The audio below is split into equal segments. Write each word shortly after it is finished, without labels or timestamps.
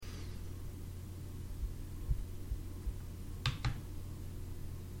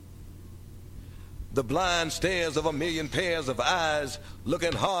The blind stares of a million pairs of eyes,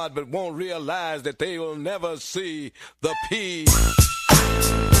 looking hard but won't realize that they will never see the P.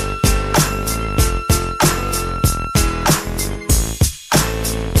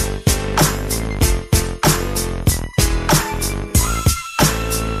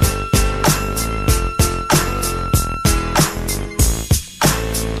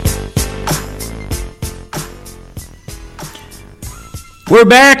 We're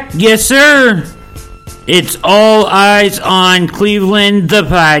back, yes sir. It's All Eyes on Cleveland, the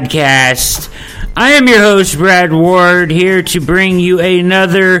podcast. I am your host, Brad Ward, here to bring you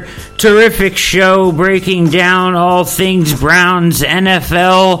another terrific show breaking down all things Browns,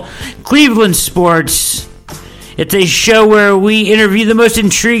 NFL, Cleveland sports. It's a show where we interview the most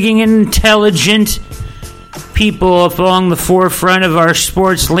intriguing and intelligent people along the forefront of our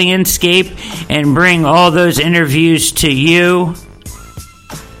sports landscape and bring all those interviews to you.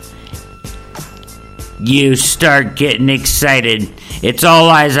 You start getting excited. It's All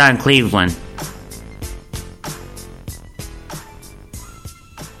Eyes on Cleveland.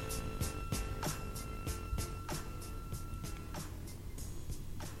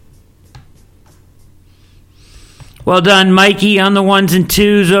 Well done, Mikey, on the ones and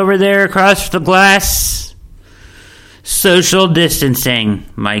twos over there across the glass. Social distancing,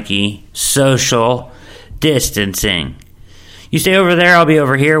 Mikey. Social distancing. You stay over there, I'll be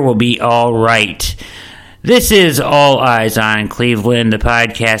over here. We'll be all right. This is All Eyes on Cleveland, the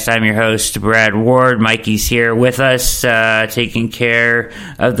podcast. I'm your host, Brad Ward. Mikey's here with us, taking care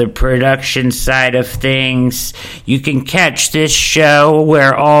of the production side of things. You can catch this show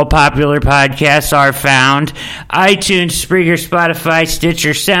where all popular podcasts are found: iTunes, Spreaker, Spotify,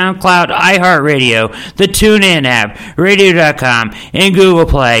 Stitcher, SoundCloud, iHeartRadio, the TuneIn app, radio.com, and Google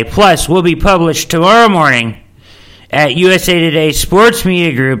Play. Plus, we'll be published tomorrow morning at USA Today Sports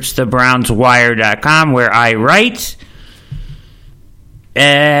Media Group's TheBrownsWire.com, where I write.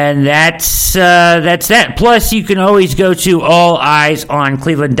 And that's that. Plus, you can always go to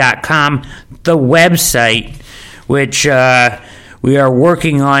AllEyesOnCleveland.com, the website, which we are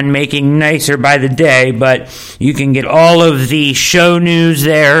working on making nicer by the day, but you can get all of the show news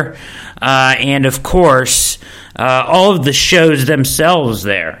there, and of course, all of the shows themselves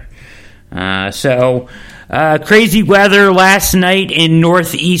there. Crazy weather last night in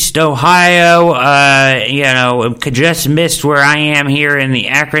Northeast Ohio. Just missed where I am here in the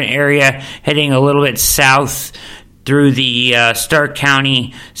Akron area, heading a little bit south through the Stark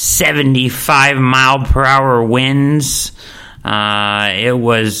County 75 mile per hour winds.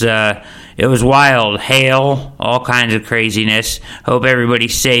 It was wild. Hail, all kinds of craziness. Hope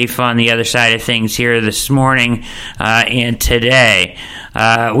everybody's safe on the other side of things here this morning and today.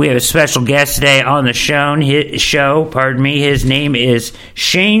 We have a special guest today on the show. His name is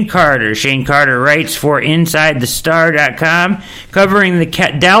Shane Carter. Shane Carter writes for InsideTheStar.com, covering the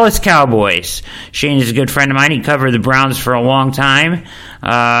Dallas Cowboys. Shane is a good friend of mine. He covered the Browns for a long time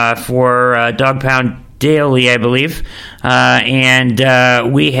for Dog Pound Daily, I believe. And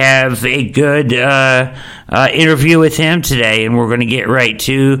we have a good interview with him today, and we're going to get right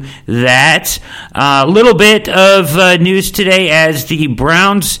to that. A little bit of news today as the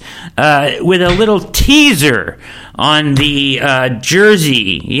Browns, with a little teaser on the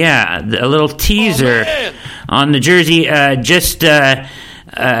jersey. Yeah, a little teaser on the jersey. Just a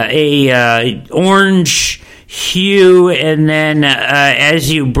orange hue, and then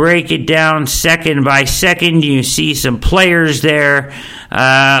as you break it down second by second, you see some players there,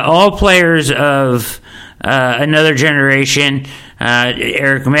 all players of another generation.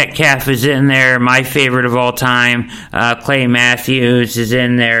 Eric Metcalf is in there, my favorite of all time. Clay Matthews is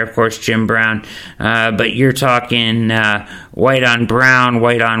in there, of course, Jim Brown. But you're talking white on brown,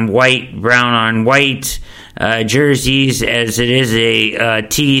 white on white, brown on white jerseys, as it is a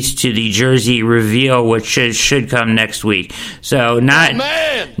tease to the jersey reveal, which should come next week. So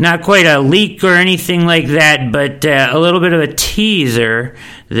not quite a leak or anything like that, but a little bit of a teaser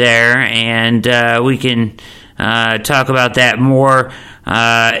there, and we can talk about that more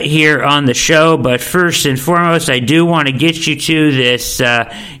here on the show. But first and foremost, I do want to get you to this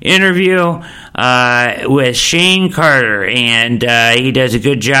interview with Shane Carter, and he does a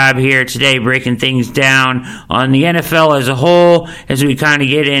good job here today breaking things down on the NFL as a whole as we kind of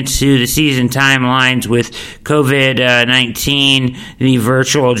get into the season timelines with COVID-19, the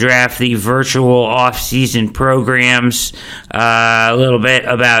virtual draft, the virtual off-season programs, a little bit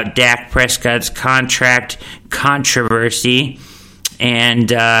about Dak Prescott's contract controversy, and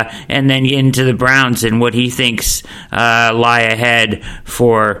then get into the Browns and what he thinks lie ahead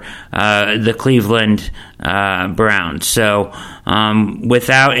for the Cleveland Browns. So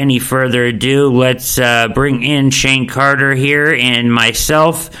without any further ado, let's bring in Shane Carter here and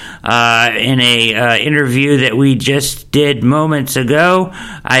myself in a interview that we just did moments ago.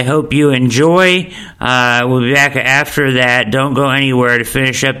 I hope you enjoy. We'll be back after that. Don't go anywhere to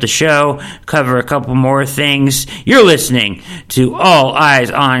finish up the show, cover a couple more things. You're listening to All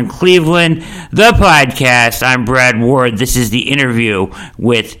Eyes on Cleveland, the podcast. I'm Brad Ward. This is the interview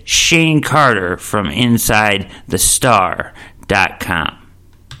with Shane Carter from InsideTheStar.com.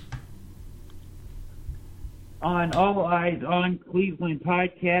 On All Eyes on Cleveland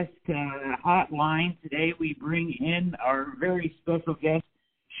podcast hotline today, we bring in our very special guest,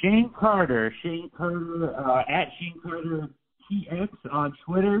 Shane Carter. Shane Carter at Shane Carter TX on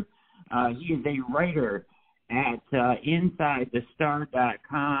Twitter. He is a writer at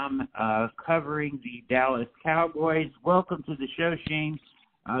InsideTheStar.com, covering the Dallas Cowboys. Welcome to the show, Shane.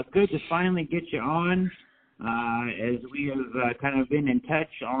 Good to finally get you on, as we have kind of been in touch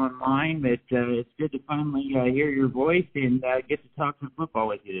online, but it's good to finally hear your voice and get to talk some football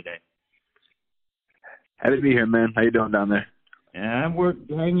with you today. Happy to be here, man. How you doing down there? We're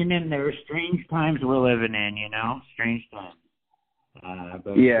hanging in there. Strange times we're living in, strange times.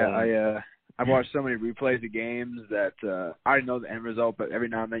 I've watched so many replays of games that I already know the end result, but every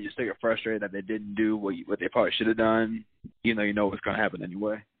now and then you still get frustrated that they didn't do what they probably should have done. You know what's going to happen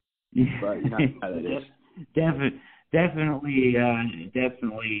anyway. But you know how that is. Definitely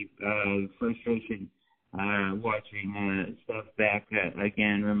frustration watching stuff back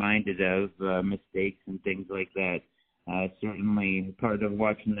again, reminded of mistakes and things like that. Certainly part of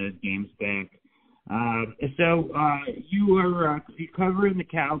watching those games back. So you are covering the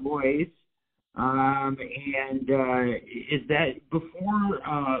Cowboys. And is that before?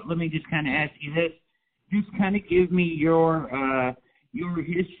 Let me just kind of ask you this. Just kind of give me your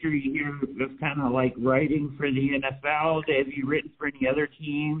history here of kind of like writing for the NFL. Have you written for any other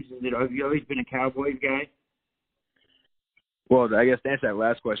teams? Have you always been a Cowboys guy? Well, I guess to answer that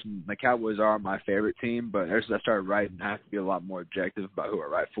last question, the Cowboys are my favorite team, but ever since I started writing, I have to be a lot more objective about who I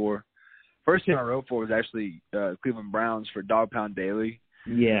write for. First team I wrote for was actually Cleveland Browns for Dog Pound Daily.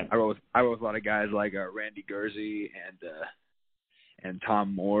 Yeah, I wrote with a lot of guys like Randy Gurzy and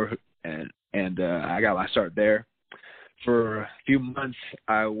Tom Moore, and I got my start there. For a few months,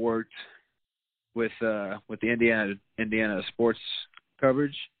 I worked with the Indiana sports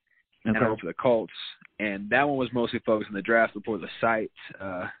coverage, and I worked for the Colts, and that one was mostly focused on the draft before the site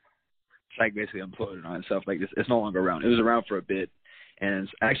basically imploded on itself. Like it's no longer around. It was around for a bit, and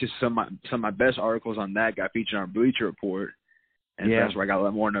actually some of my best articles on that got featured on Bleacher Report. And so that's where I got a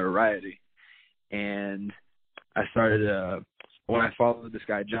lot more notoriety. And I started, when I followed this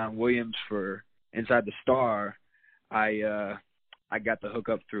guy, John Williams, for Inside the Star, I got the hook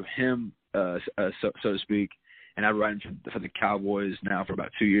up through him, so to speak. And I've been writing for the Cowboys now for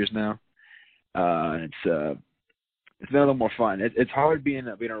about 2 years now. It's been a little more fun. It's hard being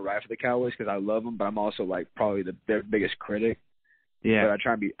a writer for the Cowboys because I love them, but I'm also like probably their biggest critic. Yeah. But I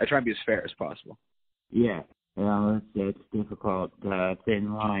try and be as fair as possible. Yeah. Well, it's difficult,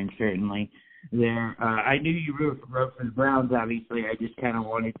 thin line, certainly. There, I knew you wrote for the Browns. Obviously, I just kind of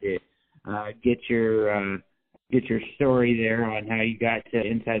wanted to get your story there on how you got to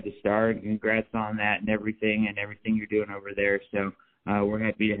Inside the Star. Congrats on that and everything you're doing over there. So we're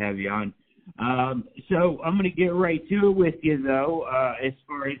happy to have you on. So I'm going to get right to it with you, though, as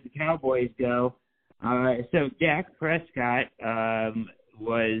far as the Cowboys go. So Dak Prescott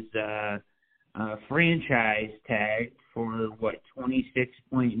was franchise tagged for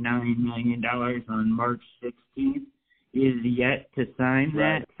 $26.9 million on March 16th. Is yet to sign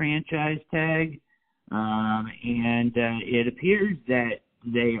that franchise tag, and it appears that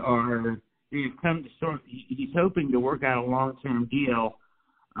they've come to sort. He's hoping to work out a long-term deal,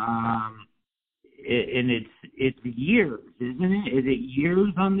 and it's years, isn't it? Is it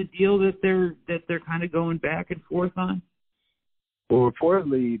years on the deal that they're kind of going back and forth on? Well,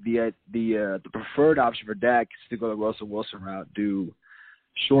 reportedly, the preferred option for Dak is to go the Russell Wilson route, do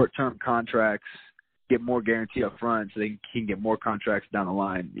short-term contracts, get more guarantee up front, so they can get more contracts down the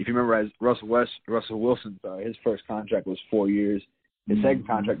line. If you remember, as Russell Wilson, his first contract was 4 years. His second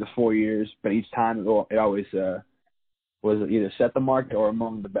contract was 4 years, but each time it always was either set the market or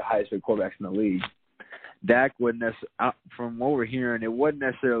among the highest paid quarterbacks in the league. Dak wouldn't necessarily, from what we're hearing, it wasn't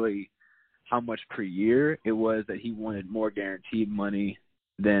necessarily how much per year. It was that he wanted more guaranteed money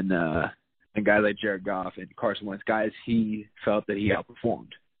than guys like Jared Goff and Carson Wentz, guys he felt that he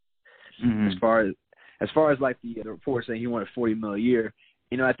outperformed. Mm-hmm. As far as like the report saying he wanted $40 million a year,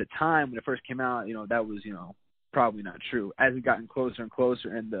 at the time when it first came out, that was probably not true. As it gotten closer and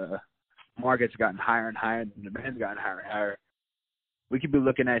closer, and the market's gotten higher and higher, and the demand's gotten higher and higher, we could be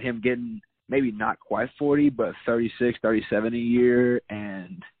looking at him getting maybe not quite 40, but 36, 37 a year.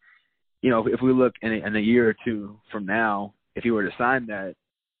 And, if we look in a year or two from now, if he were to sign that,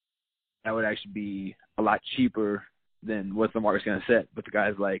 that would actually be a lot cheaper than what the market's going to set with the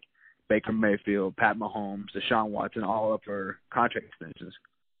guys like Baker Mayfield, Pat Mahomes, Deshaun Watson, all up for contract extensions.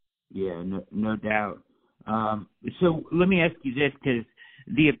 Yeah, no doubt. So let me ask you this, because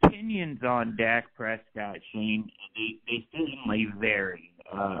the opinions on Dak Prescott, Shane, they certainly vary,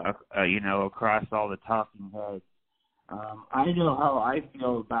 across all the talking heads. I know how I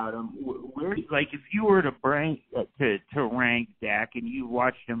feel about him. Where, like, if you were to rank Dak, and you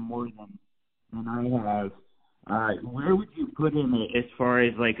watched him more than I have, where would you put him as far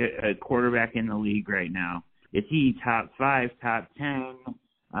as like a quarterback in the league right now? Is he top 5, top 10?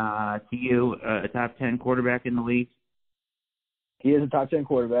 To you, a top 10 quarterback in the league? He is a top 10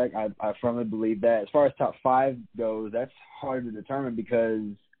 quarterback. I firmly believe that. As far as top 5 goes, that's hard to determine because,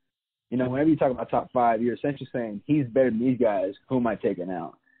 whenever you talk about top 5, you're essentially saying he's better than these guys. Who am I taking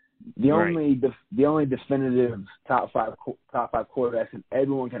out? The only definitive top five quarterbacks that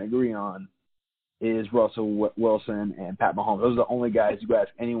everyone can agree on is Russell Wilson and Pat Mahomes. Those are the only guys. You ask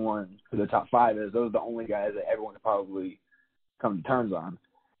anyone who the top 5 is, those are the only guys that everyone can probably come to terms on.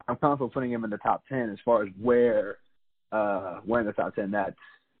 I'm comfortable putting him in the top 10. As far as where in the top 10,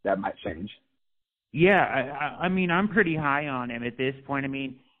 that might change. Yeah, I mean, I'm pretty high on him at this point. I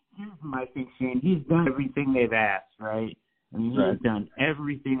mean, here's my thing, Shane. He's done everything they've asked, right? I mean, he's done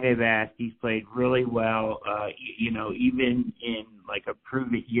everything they've asked. He's played really well, even in, like, a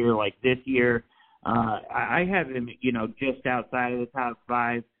prove-it year like this year. I have him, just outside of the top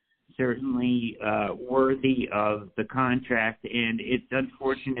 5. Certainly worthy of the contract, and it's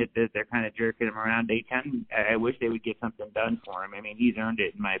unfortunate that they're kind of jerking him around. I wish they would get something done for him. I mean, he's earned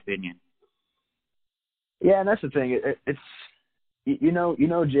it, in my opinion. Yeah, and that's the thing. It's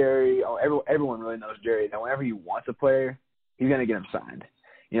Jerry. Everyone really knows Jerry. That whenever he wants a player, he's gonna get him signed.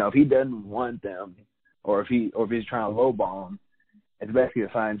 If he doesn't want them, or if he's trying to lowball them, it's basically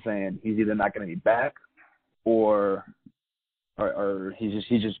a sign saying he's either not going to be back, or he's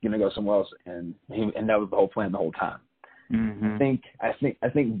just gonna go somewhere else, and that was the whole plan the whole time. Mm-hmm. I think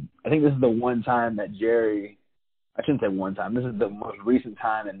this is the one time that Jerry, I shouldn't say one time, this is the most recent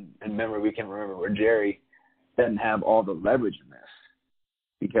time in memory we can remember where Jerry doesn't have all the leverage in this,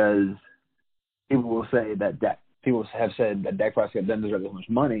 because people have said that Dak Prescott doesn't deserve as much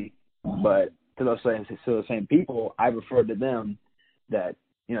money, but to those same people, I referred to them that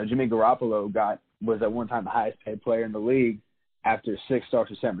Jimmy Garoppolo was at one time the highest paid player in the league after 6 starts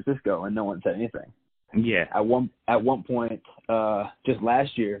with San Francisco, and no one said anything. Yeah. At one point, just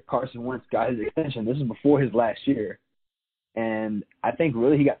last year, Carson Wentz got his extension. This is before his last year, and I think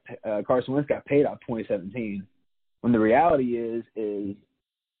really Carson Wentz got paid off 2017. When the reality is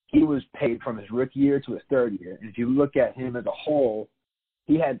he was paid from his rookie year to his third year, and if you look at him as a whole,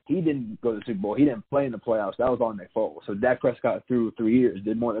 he didn't go to the Super Bowl. He didn't play in the playoffs. That was all Nick Foles. So Dak Prescott through 3 years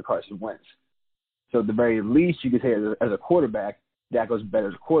did more than Carson Wentz. So at the very least, you could say as a quarterback, Dak was better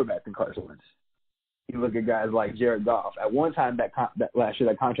as a quarterback than Carson Wentz. You look at guys like Jared Goff. At one time, that last year,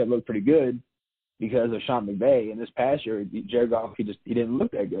 that contract looked pretty good because of Sean McVay. And this past year, Jared Goff, he didn't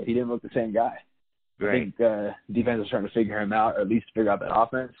look that good. He didn't look the same guy. Right. I think defense is trying to figure him out, or at least figure out that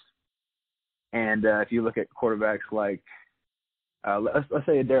offense. And if you look at quarterbacks like, let's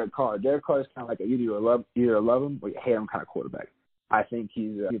say a Derek Carr. Derek Carr is kind of like either you love him or you hate him kind of quarterback. I think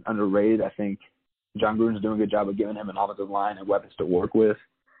he's underrated. I think John Gruden's doing a good job of giving him an offensive line and weapons to work with.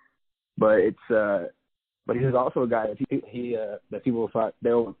 But he's also a guy that people thought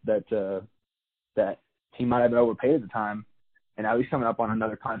that he might have been overpaid at the time, and now he's coming up on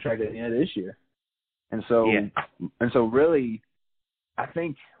another contract at the end of this year. And so really, I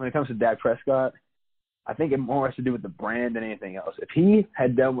think when it comes to Dak Prescott, I think it more has to do with the brand than anything else. If he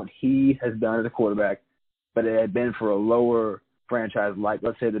had done what he has done as a quarterback, but it had been for a lower franchise like,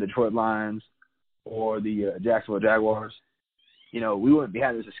 let's say, the Detroit Lions or the Jacksonville Jaguars, we wouldn't be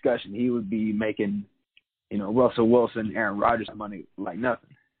having this discussion. He would be making, Russell Wilson, Aaron Rodgers money like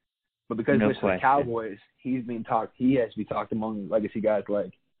nothing. But because he's with the Cowboys, he has to be talked among legacy guys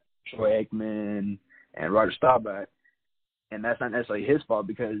like Troy Aikman and Roger Staubach. And that's not necessarily his fault,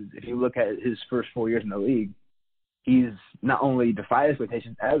 because if you look at his first 4 years in the league, he's not only defied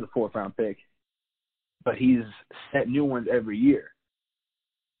expectations as a fourth-round pick, but he's set new ones every year.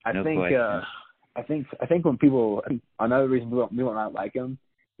 I think when people, another reason people don't like him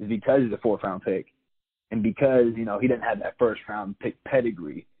is because he's a fourth-round pick, and because he didn't have that first-round pick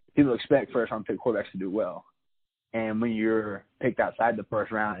pedigree. People expect first-round pick quarterbacks to do well, And when you're picked outside the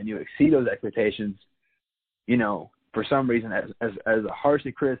first round and you exceed those expectations, you know, for some reason, as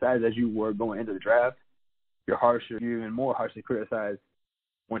harshly criticized as you were going into the draft, you're even more harshly criticized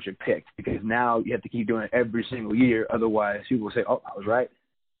once you're picked, because now you have to keep doing it every single year. Otherwise, people will say, "Oh, I was right.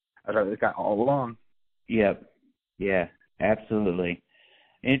 I was right with this guy all along." Yep. Yeah, absolutely.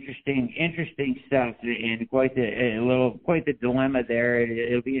 Interesting stuff, and quite the dilemma there.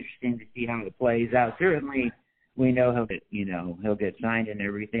 It'll be interesting to see how it plays out. Certainly, we know he'll get signed and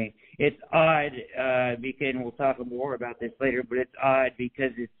everything. It's odd because we'll talk more about this later, but it's odd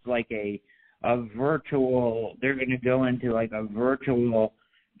because it's like a virtual. They're going to go into like a virtual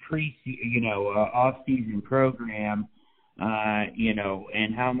off-season program.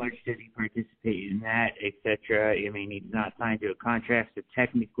 And how much does he participate in that, etc. I mean, he's not signed to a contract, so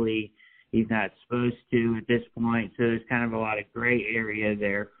technically he's not supposed to at this point. So there's kind of a lot of gray area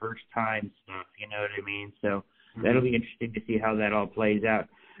there, first-time stuff, you know what I mean? So that'll be interesting to see how that all plays out.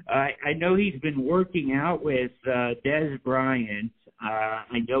 I know he's been working out with Des Bryant.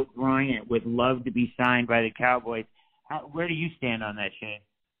 I know Bryant would love to be signed by the Cowboys. Where do you stand on that, Shane?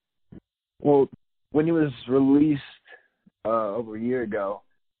 Well, when he was released over a year ago,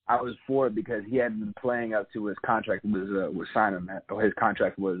 I was for it because he hadn't been playing up to his contract was signing that, or his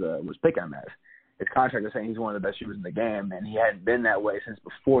contract was picking him as. His contract was saying he's one of the best shooters in the game, and he hadn't been that way since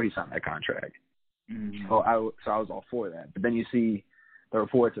before he signed that contract. Mm-hmm. So I was all for that. But then you see the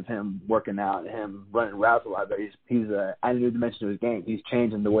reports of him working out and him running routes a lot better. He's adding a new dimension to his game. He's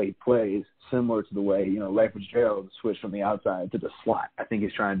changing the way he plays, similar to the way Larry Fitzgerald switched from the outside to the slot. I think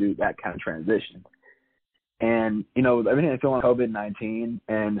he's trying to do that kind of transition. And, everything that's going on COVID-19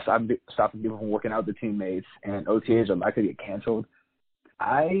 and stopping people from working out with their teammates, and OTAs are likely to get canceled,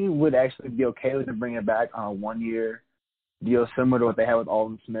 I would actually be okay with them bringing it back on a one-year deal similar to what they had with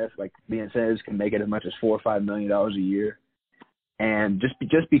Alden Smith. Like, the incentives can make it as much as $4 or $5 million a year. And just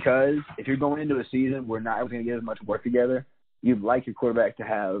because if you're going into a season where not everyone's going to get as much work together, you'd like your quarterback to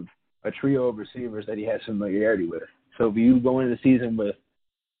have a trio of receivers that he has familiarity with. So if you go into the season with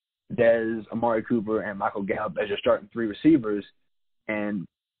Dez, Amari Cooper, and Michael Gallup as your starting three receivers, and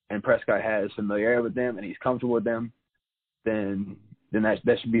Prescott has familiarity with them and he's comfortable with them, then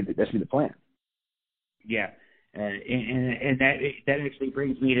that should be the plan. Yeah, and that actually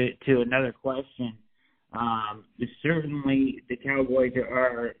brings me to another question. Certainly, the Cowboys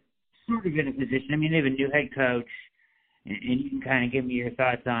are sort of in a position. I mean, they have a new head coach, and you can kind of give me your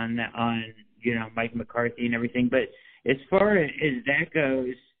thoughts on Mike McCarthy and everything. But as far as that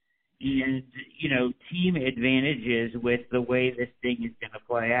goes, and team advantages with the way this thing is going to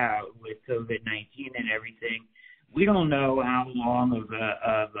play out with COVID-19 and everything, we don't know how long of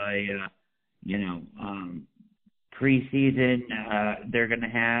a preseason they're going to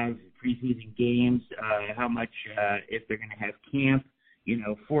have, preseason games, how much if they're going to have camp,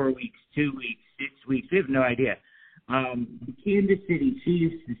 4 weeks, 2 weeks, 6 weeks. We have no idea. The Kansas City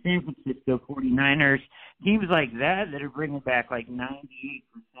Chiefs, the San Francisco 49ers, teams like that are bringing back like 98%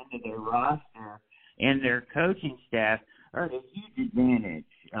 of their roster and their coaching staff are at a huge advantage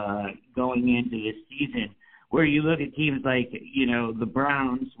going into this season. Where you look at teams like, the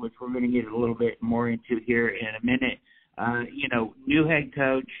Browns, which we're going to get a little bit more into here in a minute, new head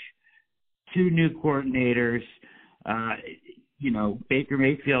coach, 2 new coordinators, Baker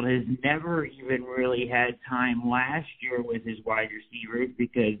Mayfield has never even really had time last year with his wide receivers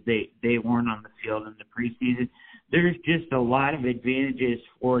because they weren't on the field in the preseason. There's just a lot of advantages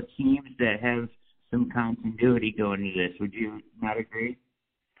for teams that have some continuity going into this. Would you not agree?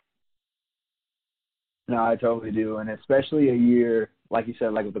 No, I totally do, and especially a year like you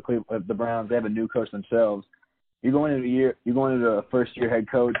said, like with the Browns, they have a new coach themselves. You're going into a first-year head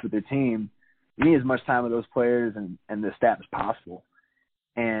coach with your team. You need as much time with those players and the staff as possible.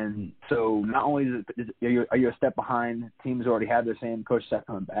 And so not only are you a step behind teams who already have their same coach staff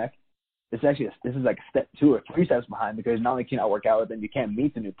coming back, this is like a step 2 or 3 steps behind, because not only can you not work out with them, you can't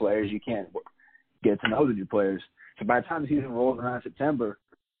meet the new players, you can't get to know the new players. So by the time the season rolls around in September,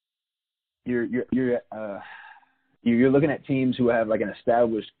 you're looking at teams who have like an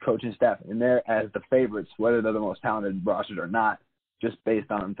established coaching staff in there as the favorites, whether they're the most talented rosters or not, just based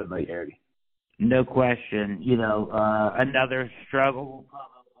on familiarity. No question. Another struggle will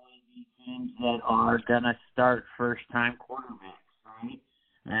probably be teams that are going to start first-time quarterbacks, right?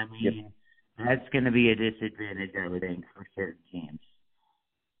 I mean, That's going to be a disadvantage, I would think, for certain teams.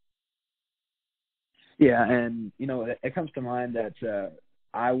 Yeah, and, it comes to mind that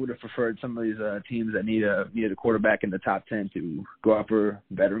I would have preferred some of these teams that needed a quarterback in the top 10 to go after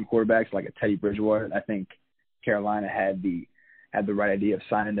veteran quarterbacks like a Teddy Bridgewater. I think Carolina had the right idea of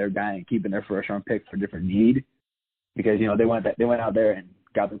signing their guy and keeping their first-round pick for a different need. because they went out there and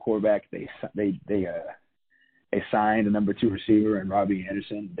got the quarterback. They signed the number 2 receiver and Robbie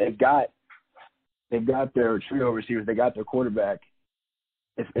Anderson. They've got their trio of receivers. They got their quarterback.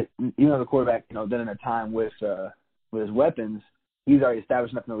 The quarterback, then in a time with his weapons, he's already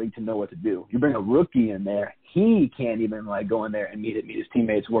established enough in the league to know what to do. You bring a rookie in there, he can't even go in there and meet his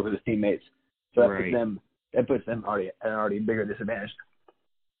teammates, work with his teammates. So that puts them already at an already bigger disadvantage.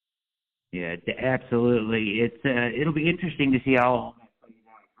 Yeah, absolutely. It'll be interesting to see how all that plays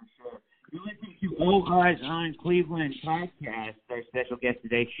out for sure. You're listening to All Eyes on Cleveland podcast. Our special guest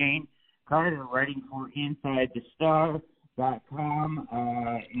today, Shane Carter, writing for InsideTheStar.com,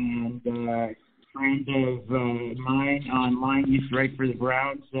 and friend of mine online, used to write for the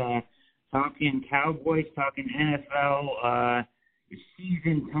Browns, talking Cowboys, talking NFL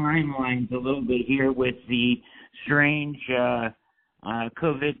season timelines a little bit here with the strange COVID-19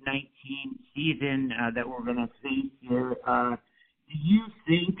 season that we're going to face here. Do you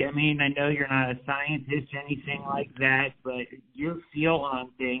think, I know you're not a scientist or anything like that, but your feel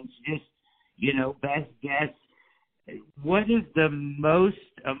on things, just, best guess, what is the most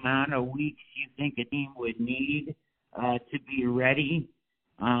amount of weeks you think a team would need to be ready?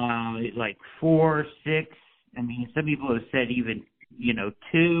 4, 6? Some people have said even,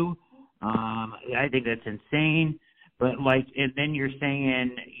 2. I think that's insane. But and then you're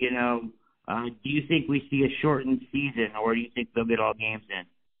saying, do you think we see a shortened season, or do you think they'll get all games in?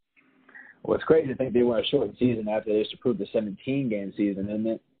 Well, it's crazy to think they want a shortened season after they just approved the 17-game season, isn't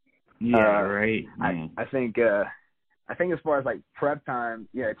it? Yeah, right. I think as far as prep time,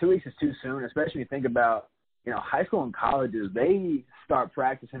 2 weeks is too soon, especially when you think about, high school and colleges, they start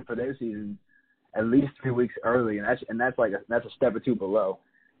practicing for their season at least 3 weeks early, and that's a step or two below.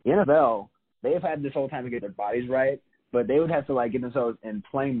 The NFL, they've had this whole time to get their bodies right, but they would have to get themselves in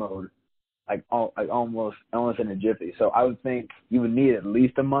playing mode, almost in a jiffy. So I would think you would need at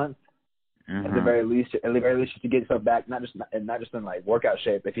least a month, at the very least, to get yourself back, not just in workout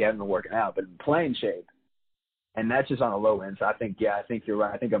shape if you haven't been working out, but in playing shape. And that's just on the low end. So I think you're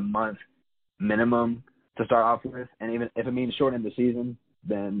right. I think a month minimum to start off with, and even if it means shortening the season,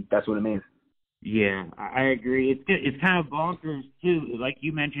 then that's what it means. Yeah, I agree. It's kind of bonkers too, like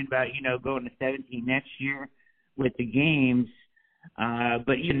you mentioned about going to 17 next year with the games.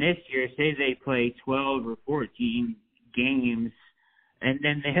 But even this year, say they play 12 or 14 games, and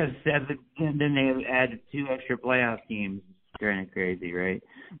then they have 7, and then they have added 2 extra playoff teams. It's kind of crazy, right?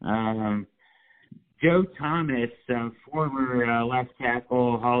 Joe Thomas, former left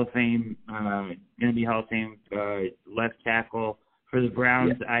tackle, Hall of Fame, going to be Hall of Fame left tackle for the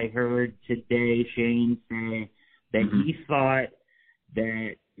Browns. Yeah. I heard today Shane say that he thought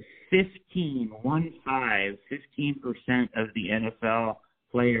that 15% of the NFL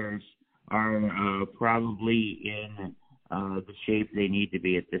players are probably in the shape they need to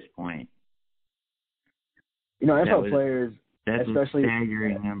be at this point. NFL players, that's especially a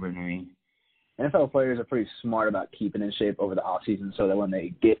staggering number to me. NFL players are pretty smart about keeping in shape over the off season, so that when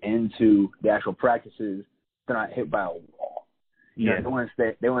they get into the actual practices, they're not hit by a wall. They want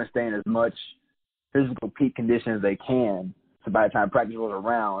to stay in as much physical peak condition as they can, so by the time practice rolls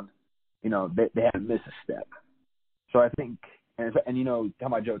around, they haven't missed a step. So I think, and talking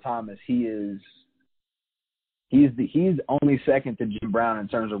about Joe Thomas, he's only second to Jim Brown in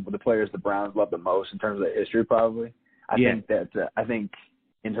terms of the players the Browns love the most in terms of their history, probably. I think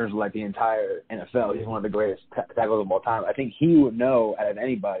in terms of the entire NFL, he's one of the greatest tackles of all time. I think he would know out of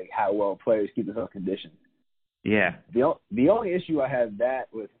anybody how well players keep themselves conditioned. Yeah. The only issue I have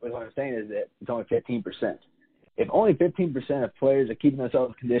with what I'm saying is that it's only 15%. If only 15% of players are keeping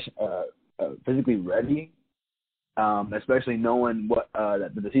themselves physically ready, especially knowing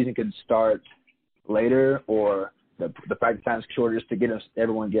that the season could start later or the practice time is shorter just to get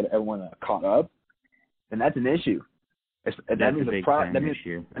everyone caught up, then that's an issue. That means the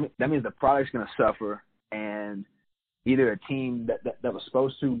product's going to suffer, and either a team that was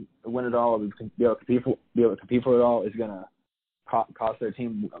supposed to win it all or be able to compete for it all is going to cost their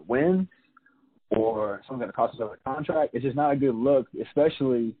team wins, or someone's going to cost themselves a contract. It's just not a good look,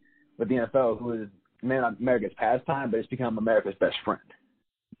 especially with the NFL, who is America's pastime, but it's become America's best friend.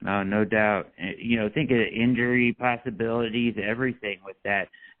 Oh, no doubt. Think of the injury possibilities, everything with that.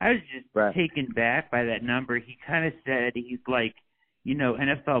 I was just taken back by that number. He kind of said he's like,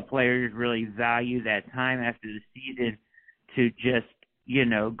 NFL players really value that time after the season to just,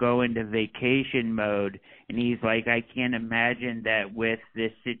 go into vacation mode. And he's like, I can't imagine that with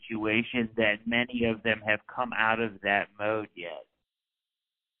this situation that many of them have come out of that mode yet.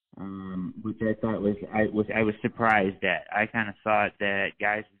 Which I thought I was surprised at. I kind of thought that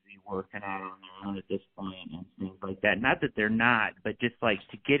guys would be working out on their own at this point and things like that. Not that they're not, but just like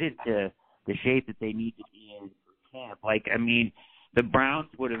to get into the shape that they need to be in for camp. Like, I mean, the Browns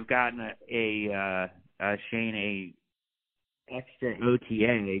would have gotten a extra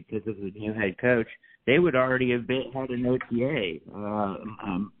OTA because of the new head coach. They would already have had an OTA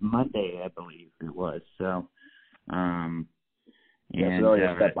Monday, I believe it was. So, so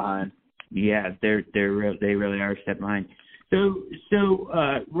they're a step behind. Yeah, they really are a step behind. So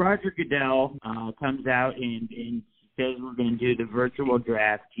Roger Goodell comes out and says we're going to do the virtual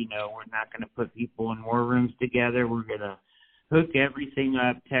draft. You know, we're not going to put people in war rooms together. We're going to hook everything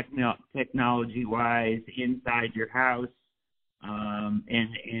up technology-wise inside your house, and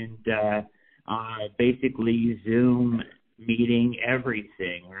basically Zoom meeting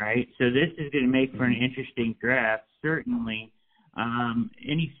everything, right? So this is going to make for an interesting draft, certainly.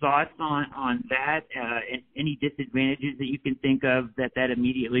 Any thoughts on that? Any disadvantages that you can think of that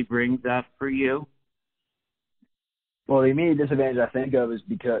immediately brings up for you? Well, the immediate disadvantage I think of is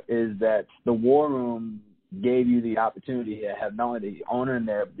that the war room gave you the opportunity to have not only the owner in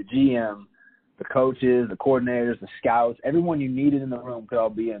there, but the GM, the coaches, the coordinators, the scouts, everyone you needed in the room could all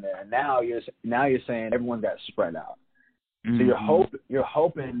be in there. And now you're saying everyone's got spread out. Mm-hmm. So you're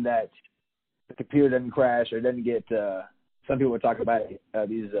hoping that the computer doesn't crash or doesn't get. Some people talk about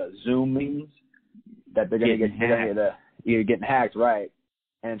these Zoom meetings that they're going to get you're getting hacked, right?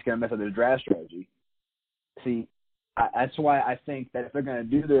 And it's going to mess up their draft strategy. See, that's why I think that if they're going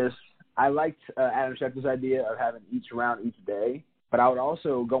to do this, I liked Adam Schefter's idea of having each round each day, but I would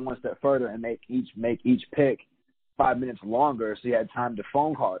also go one step further and make each pick 5 minutes longer so you had time to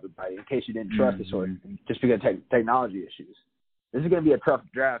phone call everybody in case you didn't trust the sort, just because of technology issues. This is going to be a tough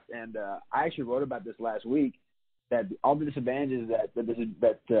draft, and I actually wrote about this last week, that all the disadvantages that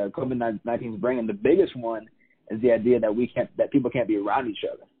COVID-19 is bringing, the biggest one is the idea that people can't be around each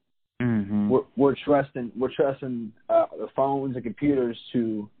other. Mm-hmm. We're trusting the phones and computers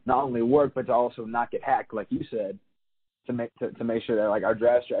to not only work but to also not get hacked, like you said, to make sure that like our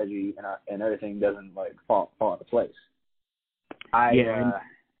draft strategy and everything doesn't like fall into place. I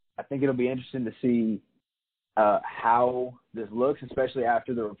think it'll be interesting to see how this looks, especially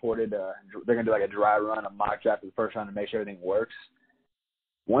after the reported they're gonna do like a dry run, a mock draft of the first round to make sure everything works.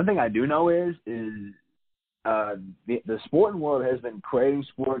 One thing I do know is the sporting world has been creating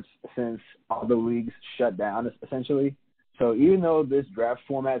sports since all the leagues shut down, essentially. So even though this draft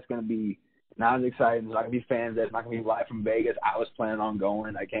format is going to be not as exciting, there's not going to be fans there, it's not going to be live from Vegas. I was planning on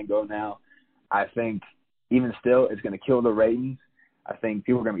going. I can't go now. I think even still, it's going to kill the ratings. I think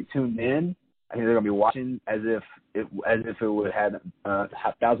people are going to be tuned in. I think they're going to be watching as if it would have had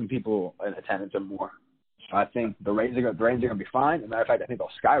 1,000 people in attendance or more. So I think the ratings are going to be fine. As a matter of fact, I think they'll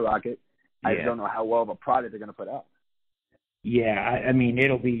skyrocket. I just don't know how well of a product they're going to put out. Yeah, I mean,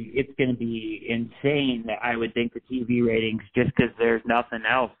 it's going to be insane, I would think, the TV ratings, just because there's nothing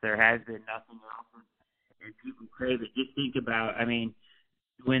else. There has been nothing else, and people crave it. Just think about, I mean,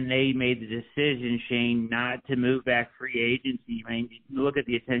 when they made the decision, Shane, not to move back free agency, I mean, look at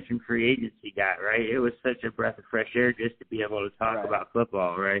the attention free agency got, right? It was such a breath of fresh air just to be able to talk about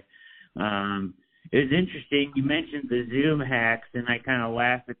football, right? It was interesting. You mentioned the Zoom hacks, and I kind of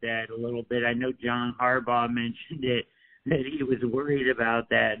laugh at that a little bit. I know John Harbaugh mentioned it, that he was worried about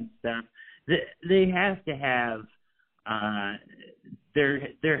that and stuff. They have to have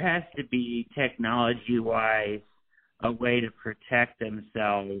there has to be technology-wise a way to protect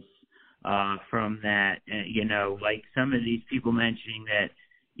themselves from that. You know, like some of these people mentioning that,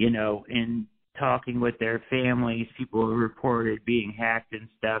 you know, in talking with their families, people have reported being hacked and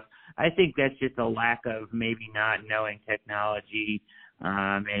stuff. I think that's just a lack of maybe not knowing technology,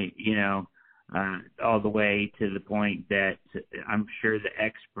 you know, all the way to the point that I'm sure the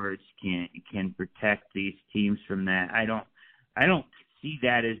experts can protect these teams from that. I don't see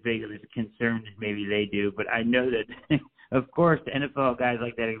that as big of a concern as maybe they do, but I know that, of course, the NFL guys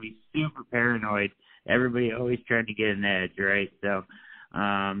like that are going to be super paranoid. Everybody always trying to get an edge, right? So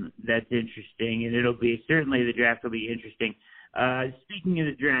that's interesting, and it'll be certainly the draft will be interesting. Speaking of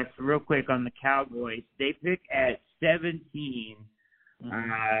the draft, real quick on the Cowboys, they pick at 17,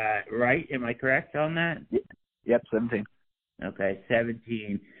 right? Am I correct on that? Yep, 17. Okay,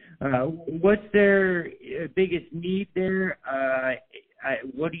 17. What's their biggest need there?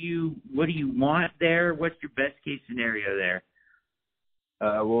 What do you want there? What's your best case scenario there?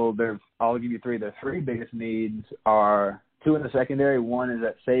 Well, I'll give you three. The three biggest needs are two in the secondary. One is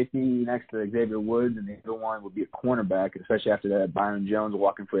at safety next to Xavier Woods, and the other one would be a cornerback, especially after that Byron Jones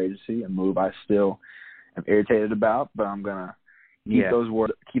walking free agency, a move I still am irritated about, but I'm gonna keep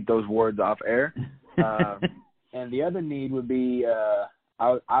those words off air. And the other need would be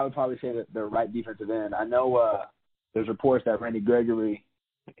I would probably say that they're right defensive end. I know there's reports that Randy Gregory,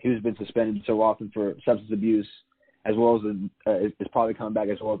 who's been suspended so often for substance abuse, as well as is probably coming back,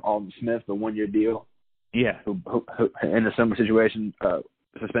 as well as Alden Smith, the 1-year deal. Yeah. Who in a similar situation,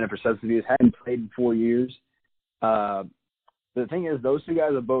 suspended for substance abuse, hadn't played in 4 years. The thing is, those two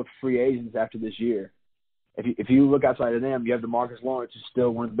guys are both free agents after this year. If you look outside of them, you have DeMarcus Lawrence, who's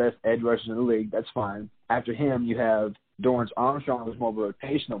still one of the best edge rushers in the league. That's fine. After him, you have Dorrance Armstrong, who's more of a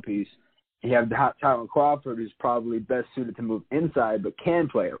rotational piece. You have Tyron Crawford, who's probably best suited to move inside but can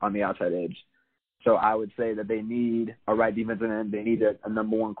play on the outside edge. So I would say that they need a right defensive end, they need a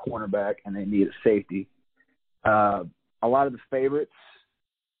number one cornerback, and they need a safety. A lot of the favorites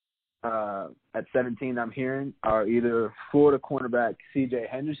at 17 I'm hearing are either Florida cornerback C.J.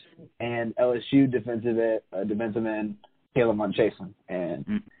 Henderson and LSU defensive end Caleb Munchason.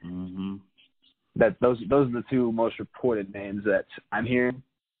 And those are the two most reported names that I'm hearing.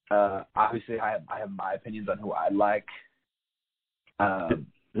 Obviously, I have my opinions on who I like.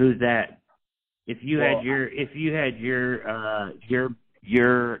 Who's that? If you had your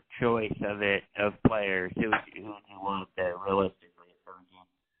choice of players, who would you want there realistically?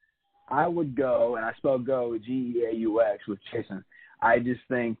 I would go, and I spell go Geaux with Chasen. I just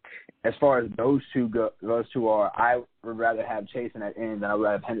think, as far as those two are, I would rather have Chasen at end than I would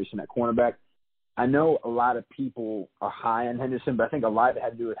rather have Henderson at cornerback. I know a lot of people are high on Henderson, but I think a lot of it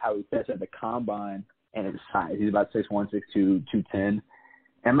had to do with how he fits at the combine and his size. He's about 6'1", 6'2", 210.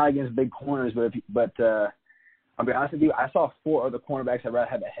 I'm not against big corners, but I'll be honest with you, I saw 4 other cornerbacks I'd rather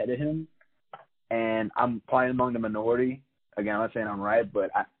have ahead of him, and I'm probably among the minority. Again, I'm not saying I'm right,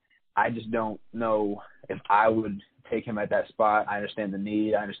 but I just don't know if I would take him at that spot. I understand the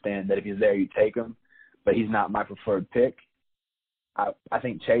need. I understand that if he's there, you take him, but he's not my preferred pick. I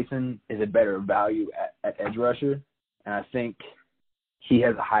think Chasen is a better value at edge rusher, and I think he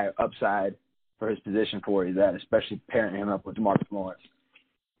has a higher upside for his position for where he's at, especially pairing him up with DeMarcus Lawrence.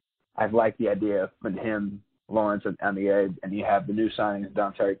 I've liked the idea of putting him, Lawrence, on the edge, and you have the new signings,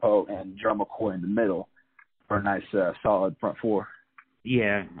 Dontari Poe and Jerome McCoy in the middle for a nice, solid front four.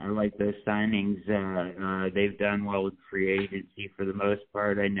 Yeah, I like those signings. They've done well with free agency for the most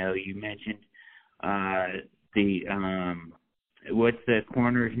part. I know you mentioned what's the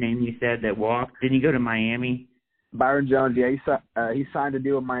corner's name you said that walked? Didn't he go to Miami? Byron Jones, yeah, he signed a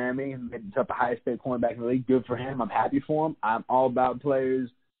deal with Miami and made himself the highest paid cornerback in the league. Good for him. I'm happy for him. I'm all about players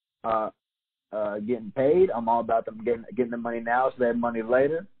getting paid. I'm all about them getting the money now so they have money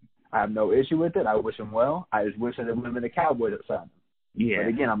later. I have no issue with it. I wish him well. I just wish that it would have been the Cowboys that signed him. Yeah. But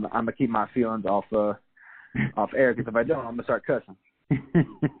again, I'm gonna keep my feelings off air, because if I don't, I'm gonna start cussing.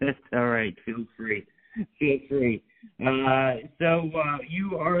 That's all right. Feel free. So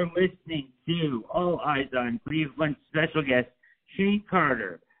you are listening to All Eyes on Cleveland special guest Shane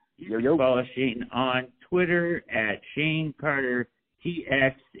Carter. You can follow Shane on Twitter at Shane Carter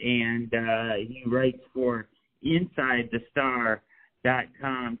TX, and he writes for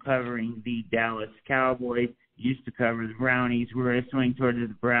InsideTheStar.com, covering the Dallas Cowboys. Used to cover the Brownies. We're going to swing towards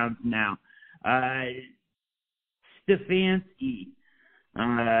the Browns now. Stefanski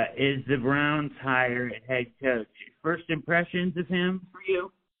is the Browns' hire at head coach. First impressions of him for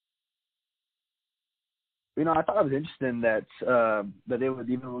you? You know, I thought it was interesting that they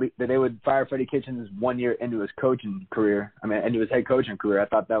would fire Freddie Kitchens 1 year into his coaching career. I mean, into his head coaching career. I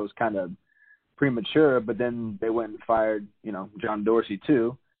thought that was kind of premature, but then they went and fired, John Dorsey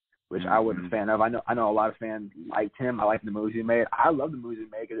too, which I wasn't a fan of. I know a lot of fans liked him. I like the moves he made. I love the moves he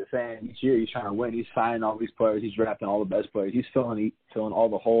made, because it's saying each year he's trying to win. He's signing all these players. He's drafting all the best players. He's filling all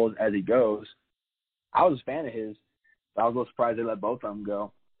the holes as he goes. I was a fan of his, but I was a little surprised they let both of them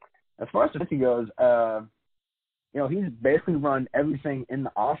go. As far as Stefanski goes, he's basically run everything in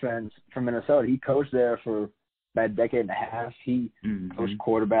the offense for Minnesota. He coached there for about a decade and a half. He coached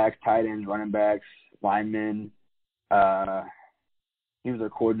quarterbacks, tight ends, running backs, linemen. He was a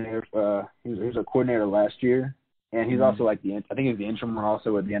coordinator. He was a coordinator last year, and he's also I think he was the interim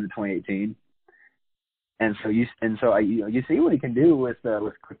also at the end of 2018. And so you see what he can do with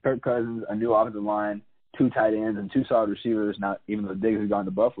Kirk Cousins, a new offensive line, 2 tight ends, and 2 solid receivers. Not even though Diggs has gone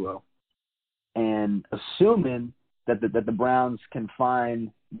to Buffalo. And assuming that the Browns can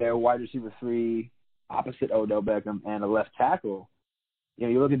find their wide receiver 3 opposite Odell Beckham and a left tackle,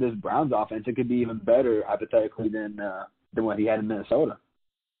 you look at this Browns offense, it could be even better hypothetically than what he had in Minnesota.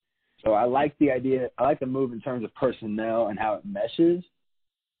 So I like the idea. I like the move in terms of personnel and how it meshes,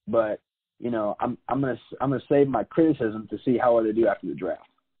 but I'm gonna save my criticism to see how they do after the draft.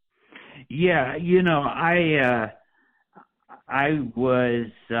 Yeah, I was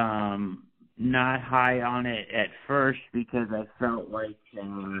not high on it at first because I felt like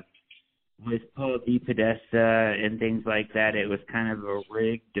with Paul DePodesta and things like that, it was kind of a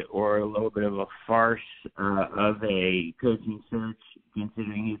rigged or a little bit of a farce of a coaching search,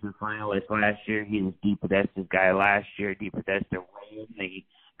 considering he's a finalist last year. He was DePodesta's guy last year. DePodesta won the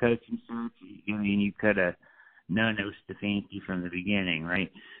coaching search. I mean, you could have known it was Stefanski from the beginning,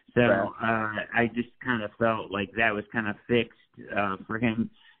 right? So I just kind of felt like that was kind of fixed for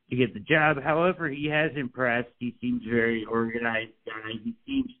him to get the job. However, he has impressed. He seems very organized guy. He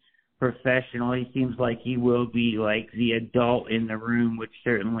seems professional. He seems like he will be like the adult in the room, which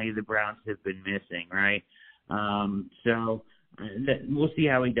certainly the Browns have been missing, right? So we'll see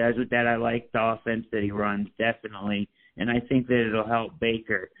how he does with that. I like the offense that he runs, definitely, and I think that it'll help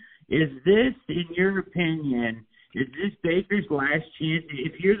Baker. Is this, in your opinion, is this Baker's last chance?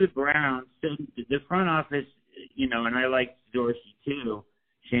 If you're the Browns, so the front office, and I like Dorsey too,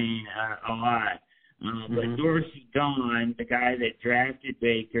 Shane, a lot. But Dorsey gone, the guy that drafted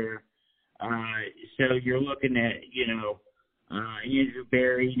Baker. So you're looking at, Andrew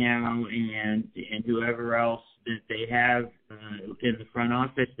Berry now and whoever else that they have in the front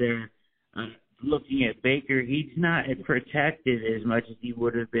office there. Looking at Baker, he's not protected as much as he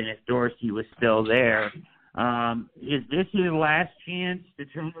would have been if Dorsey was still there. Is this your last chance to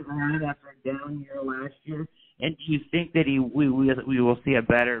turn it around after a down year last year? And do you think that we will see a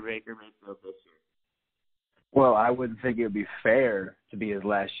better Baker Mayfield this year? Well, I wouldn't think it would be fair to be his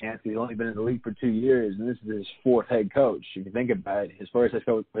last chance. He's only been in the league for 2 years, and this is his fourth head coach. If you think about it, his first head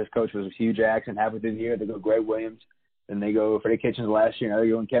coach was Hugh Jackson. Halfway through the year, they go Greg Williams, then they go Freddie Kitchens last year, and now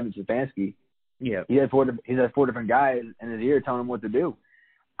they're going Kevin Stefanski. Yeah, he's had four different guys in his ear telling him what to do.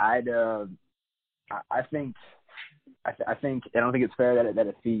 I don't think it's fair that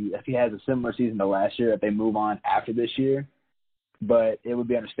if he has a similar season to last year, that they move on after this year. But it would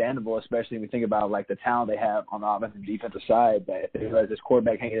be understandable, especially when we think about like the talent they have on the offensive and defensive side. That if they realize this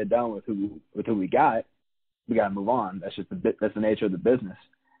quarterback can't get it done with who we got to move on. That's just that's the nature of the business.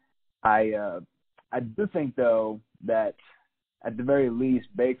 I do think though that at the very least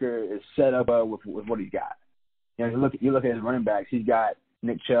Baker is set up with what he's got. You look at his running backs. He's got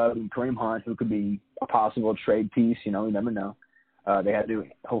Nick Chubb and Kareem Hunt, who could be a possible trade piece. You never know. They had the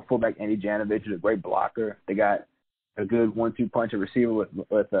whole fullback Andy Janovich, who's a great blocker. They got a good 1-2 punch receiver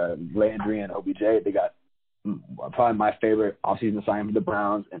with Landry and OBJ. They got probably my favorite offseason assignment for the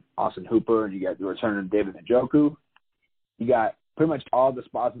Browns, and Austin Hooper, and you got the return of David Njoku. You got pretty much all the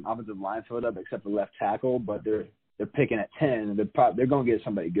spots in the offensive line filled up except for left tackle, but they're picking at 10, and they're going to get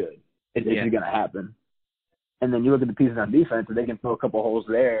somebody good. It's going to happen. And then you look at the pieces on defense, and they can fill a couple holes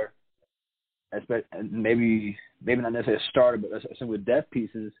there, and maybe not necessarily a starter, but some with depth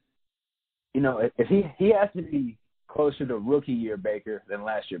pieces. If he has to be closer to rookie year Baker than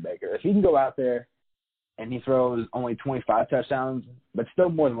last year Baker. If he can go out there and he throws only 25 touchdowns, but still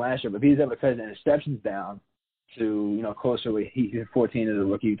more than last year, but if he's able to cut his interceptions down to, closer, he had 14 as a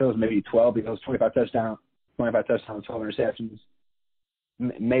rookie. He throws maybe 12. He throws 25 touchdowns, 12 interceptions,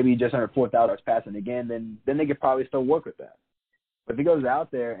 maybe just under 4,000 yards passing again, then they could probably still work with that. But if he goes out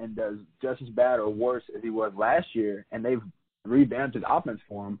there and does just as bad or worse as he was last year, and they've revamped his offense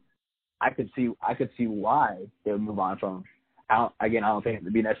for him, I could see why they would move on from him. I don't think it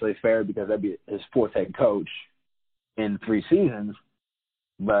would be necessarily fair because that'd be his fourth head coach in 3 seasons.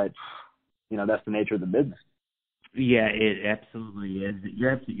 But that's the nature of the business. Yeah, it absolutely is.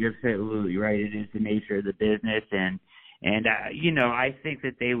 You're absolutely right. It is the nature of the business, and I think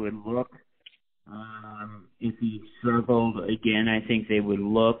that they would look. If he struggled again, I think they would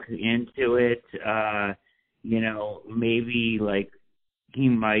look into it. Maybe like. He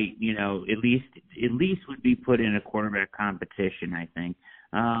might, at least would be put in a quarterback competition, I think.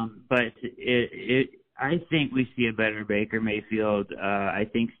 But I think we see a better Baker Mayfield. I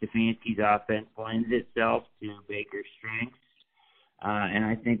think Stefanski's offense lends itself to Baker's strengths. And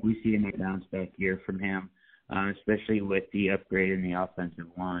I think we see a bounce back year from him, especially with the upgrade in the offensive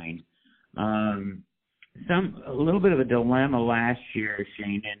line. A little bit of a dilemma last year,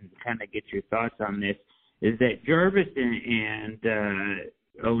 Shane, and kind of get your thoughts on this. Is that Jarvis and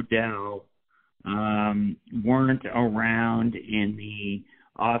Odell weren't around in the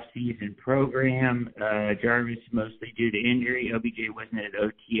off-season program. Jarvis mostly due to injury. OBJ wasn't at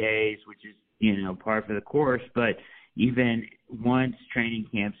OTAs, which is, par for the course. But even once training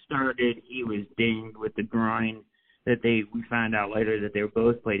camp started, he was dinged with the groin that we found out later that they were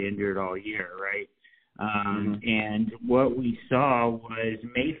both played injured all year, right? And what we saw was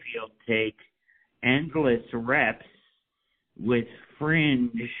Mayfield take endless reps with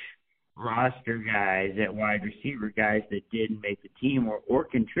fringe roster guys at wide receiver, guys that didn't make the team or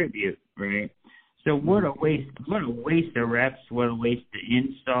contribute, right? So what a waste of reps, what a waste of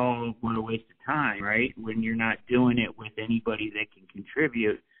install, what a waste of time, right? When you're not doing it with anybody that can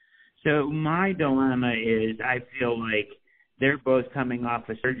contribute. So my dilemma is I feel like they're both coming off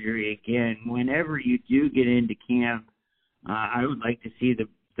of surgery again. Whenever you do get into camp, I would like to see the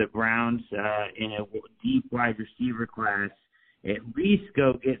Browns in a deep wide receiver class at least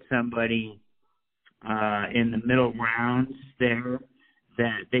go get somebody in the middle rounds there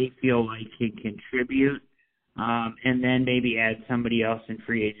that they feel like can contribute, and then maybe add somebody else in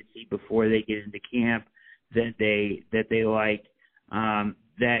free agency before they get into camp that they like,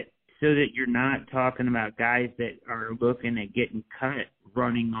 that so that you're not talking about guys that are looking at getting cut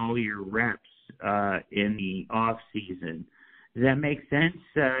running all your reps in the off season. Does that make sense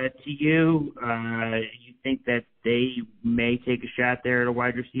to you? You think that they may take a shot there at a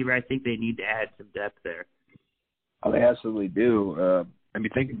wide receiver? I think they need to add some depth there. Oh, they absolutely do. I mean,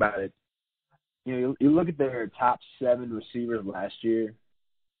 think about it. You know, you look at their top 7 receivers last year.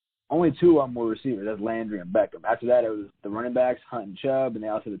 Only 2 of them were receivers. That's Landry and Beckham. After that, it was the running backs, Hunt and Chubb, and they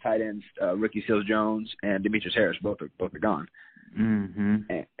also had the tight ends, Ricky Seals-Jones and Demetrius Harris. Both are gone.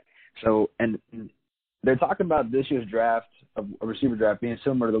 Mm-hmm. And they're talking about this year's draft, a receiver draft, being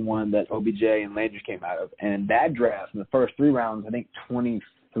similar to the one that OBJ and Landry came out of. And that draft, in the first 3 rounds, I think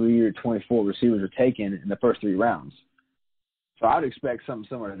 23 or 24 receivers were taken in the first 3 rounds. So I would expect something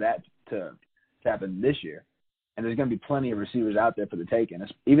similar to that to happen this year. And there's going to be plenty of receivers out there for the taking.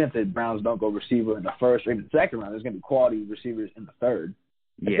 Even if the Browns don't go receiver in the first or even the second round, there's going to be quality receivers in the third.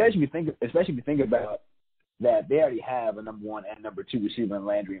 Yeah. Especially if you think about that they already have a number 1 and number 2 receiver in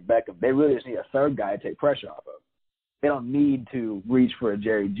Landry and Beckham. They really just need a third guy to take pressure off of. They don't need to reach for a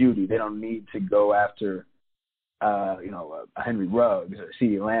Jerry Jeudy. They don't need to go after, a Henry Ruggs or a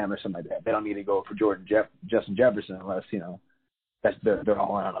CeeDee Lamb or something like that. They don't need to go for Justin Jefferson unless, they're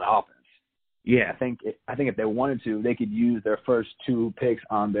all in on the offense. Yeah. I think if they wanted to, they could use their first 2 picks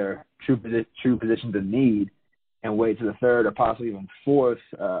on their true positions of need and wait to the 3rd or possibly even 4th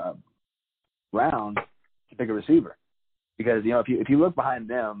round to pick a receiver. Because, if you look behind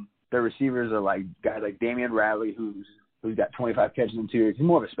them, their receivers are like guys like Damian Radley, who's got 25 catches in 2 years. He's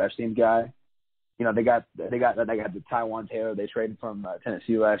more of a special teams guy. They got the Taiwan Taylor they traded from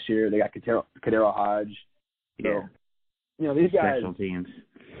Tennessee last year. They got Kadero Hodge. So, these guys. Special teams.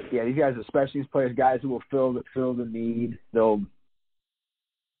 Yeah, these guys are special teams players, guys who will fill the need. They'll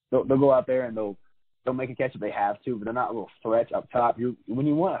go out there and they'll make a catch if they have to, but they're not little threats up top. When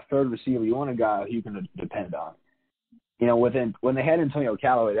you want a third receiver, you want a guy who you can depend on. When they had Antonio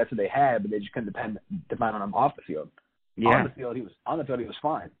Callaway, that's what they had, but they just couldn't depend on him off the field. Yeah. On the field, he was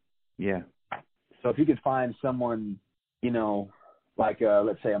fine. Yeah. So if you could find someone, like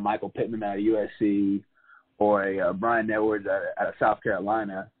let's say a Michael Pittman out of USC or a Brian Edwards out of South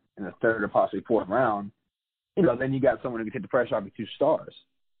Carolina in the 3rd or possibly 4th round, then you got someone who can take the pressure off your 2 stars.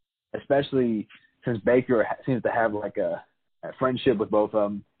 Especially since Baker seems to have like a friendship with both of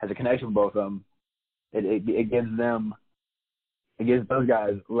them, has a connection with both of them. It gives those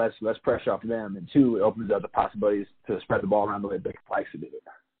guys less pressure off them, and 2, it opens up the possibilities to spread the ball around the way Baker likes to do it.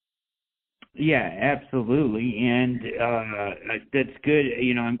 Yeah, absolutely, and that's good.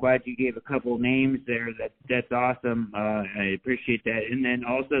 I'm glad you gave a couple names there. That's awesome. I appreciate that. And then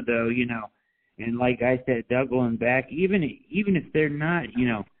also, though, and like I said, doubling back, even if they're not,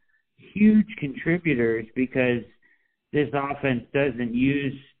 huge contributors, because this offense doesn't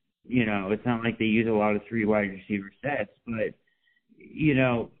use, it's not like they use a lot of 3 wide receiver sets, but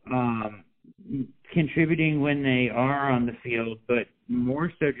contributing when they are on the field, but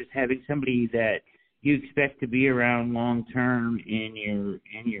more so just having somebody that you expect to be around long term in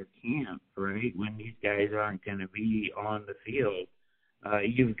your camp, right? When these guys aren't going to be on the field,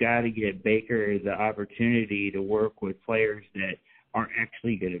 you've got to get Baker the opportunity to work with players that are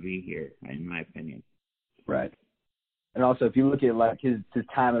actually going to be here, in my opinion. Right. And also, if you look at like his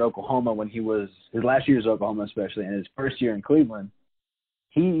time at Oklahoma when he was his last year's Oklahoma, especially, and his first year in Cleveland,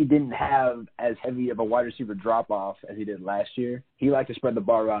 he didn't have as heavy of a wide receiver drop-off as he did last year. He liked to spread the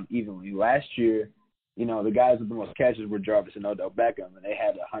ball around evenly. Last year, the guys with the most catches were Jarvis and Odell Beckham, and they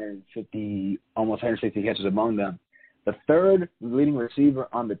had almost 160 catches among them. The 3rd leading receiver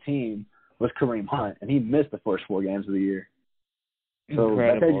on the team was Kareem Hunt, and he missed the first 4 games of the year. So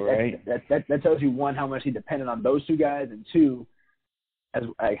incredible, right? That tells you, 1, how much he depended on those 2 guys, and 2,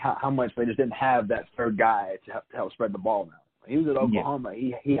 how much they just didn't have that 3rd guy to help spread the ball now. He was at Oklahoma.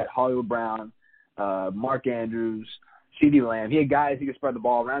 Yeah. He had Hollywood Brown, Mark Andrews, CeeDee Lamb. He had guys he could spread the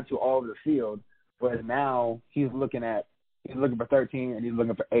ball around to all over the field, whereas now he's looking at he's looking for 13 and he's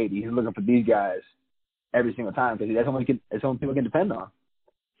looking for 80. He's looking for these guys every single time because that's only people can depend on.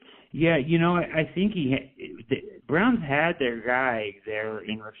 Yeah, I think the Browns had their guy there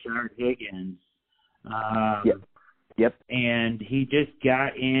in Rashard Higgins. Yep. And he just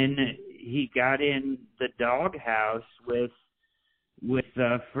got in. He got in the doghouse with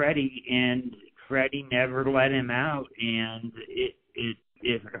Freddie, and Freddie never let him out, and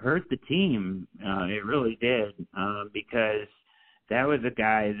it hurt the team. It really did, because that was a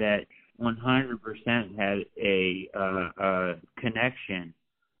guy that 100% had a connection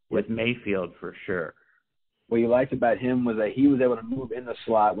with Mayfield for sure. What you liked about him was that he was able to move in the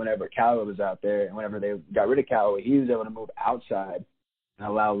slot whenever Callaway was out there, and whenever they got rid of Callaway, he was able to move outside and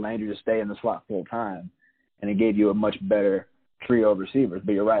allow Landry to stay in the slot full time, and it gave you a much better trio of receivers.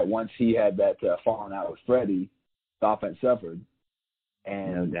 But you're right, once he had that falling out with Freddie, the offense suffered,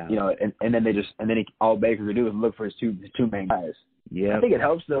 and no and then all Baker could do is look for his two main guys. Yeah, I think it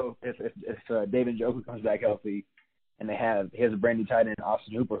helps though if David Njoku comes back healthy. And he has a brand new tight end,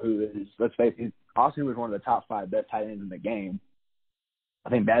 Austin Hooper, who is, let's face it, Austin Hooper is one of the top 5 best tight ends in the game.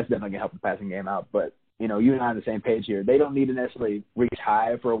 I think that's definitely going to help the passing game out. But, you and I are on the same page here. They don't need to necessarily reach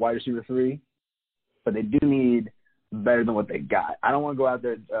high for a wide receiver 3, but they do need better than what they got. I don't want to go out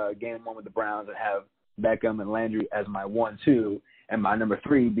there game 1 with the Browns and have Beckham and Landry as my 1-2 and my number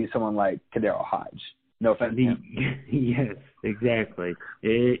 3 be someone like Kadero Hodge. No offense to him. Yes, exactly.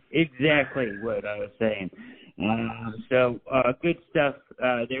 Exactly what I was saying. So good stuff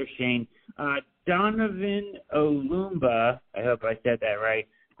there, Shane. Donovan Olumba, I hope I said that right,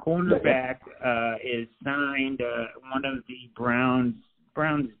 cornerback, is signed. One of the Browns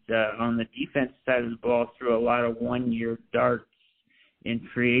on the defense side of the ball threw a lot of one-year darts in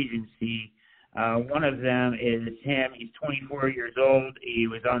free agency. One of them is him. He's 24 years old. He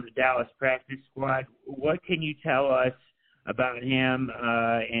was on the Dallas practice squad. What can you tell us about him,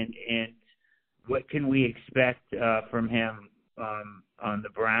 and what can we expect from him on the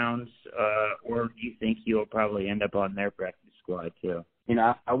Browns, or do you think he'll probably end up on their practice squad too?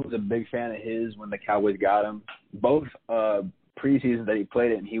 I was a big fan of his when the Cowboys got him. Both preseasons that he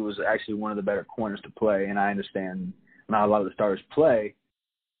played in, he was actually one of the better corners to play, and I understand not a lot of the starters play.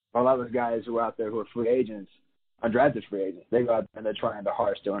 But a lot of those guys who are out there who are free agents, undrafted free agents, they go out and they're trying their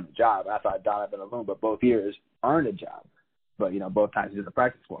hardest to earn a job. I thought Donovan Olumba both years earned a job. But, both times he was in the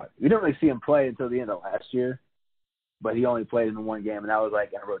practice squad. We didn't really see him play until the end of last year, but he only played in one game, and that was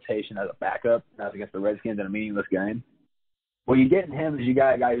like in a rotation as a backup. That was against the Redskins in a meaningless game. What you get in him is you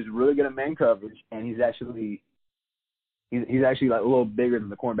got a guy who's really good at man coverage, and he's actually like a little bigger than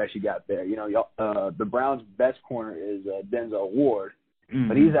the cornerbacks you got there. The Browns' best corner is Denzel Ward,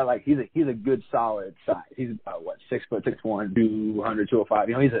 but he's a good solid size. He's about 6'6", 200, 205.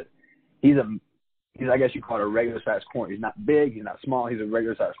 He's I guess you call it a regular sized corner. He's not big, he's not small, he's a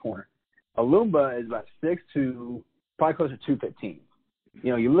regular sized corner. Alumba is about 6'2", probably close to 215.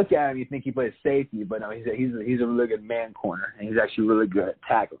 You look at him, you think he plays safety, but no, he's a really good man corner, and he's actually really good at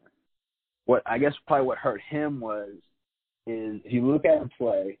tackling. What hurt him is if you look at him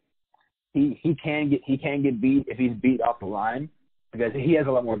play, he can get beat if he's beat off the line, because he has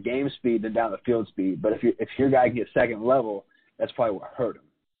a lot more game speed than down the field speed. But if your guy gets second level, that's probably what hurt him.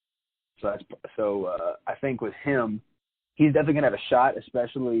 So I think with him, he's definitely going to have a shot,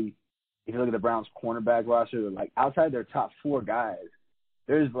 especially if you look at the Browns' cornerback roster. Like, outside their top 4 guys,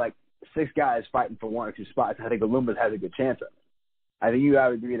 there's like 6 guys fighting for 1 or 2 spots. I think Olumba has a good chance of it. I think you got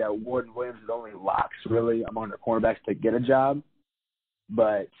to agree that Ward and Williams is only locks, really, among the cornerbacks to get a job.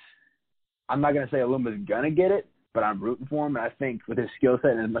 But I'm not going to say Olumba's going to get it, but I'm rooting for him. And I think with his skill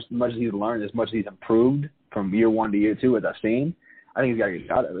set and as much as he's learned, as much as he's improved from year 1 to year 2, as I've seen, I think he's got a good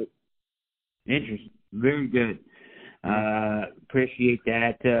shot at it. Interesting. Very good. Appreciate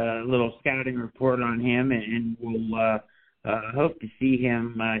that little scouting report on him, and we'll hope to see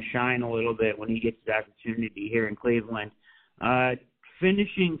him shine a little bit when he gets the opportunity here in Cleveland.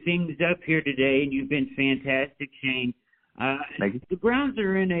 Finishing things up here today, and you've been fantastic, Shane. The Browns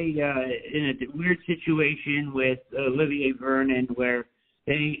are in a weird situation with Olivier Vernon, where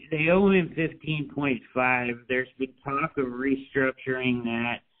they owe him $15.5. There's been talk of restructuring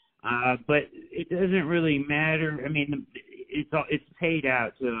that. But it doesn't really matter. I mean, it's paid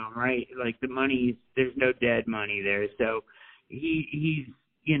out to him, right? Like, the money, there's no dead money there. So he's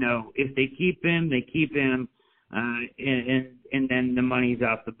if they keep him, they keep him, and then the money's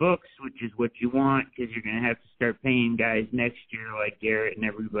off the books, which is what you want, because you're going to have to start paying guys next year like Garrett and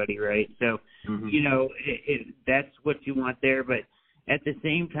everybody, right? So that's what you want there. But at the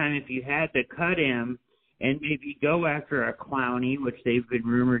same time, if you had to cut him and maybe go after a Clowney, which they've been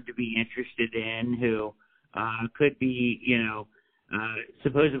rumored to be interested in, who could be,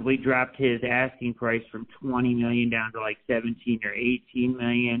 supposedly dropped his asking price from $20 million down to like 17 or 18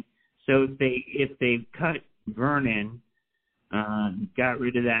 million. So if they cut Vernon, got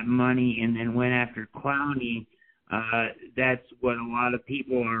rid of that money, and then went after Clowney, that's what a lot of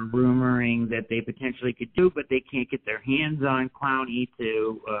people are rumoring that they potentially could do, but they can't get their hands on Clowney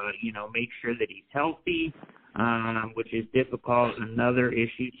to, make sure that he's healthy, which is difficult. Another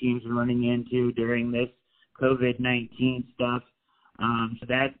issue teams are running into during this COVID-19 stuff. So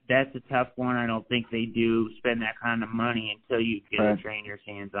that's a tough one. I don't think they do spend that kind of money until you get a trainer's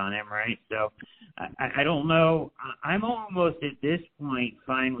hands on him, right? So I don't know. I'm almost at this point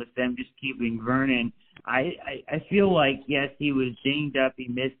fine with them just keeping Vernon. I feel like, yes, he was dinged up. He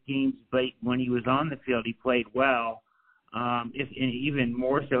missed games, but when he was on the field, he played well. And even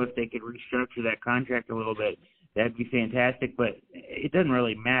more so if they could restructure that contract a little bit, that'd be fantastic. But it doesn't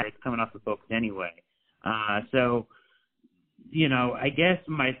really matter. It's coming off the books anyway. So, I guess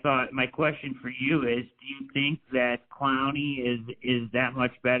my question for you is, do you think that Clowney is that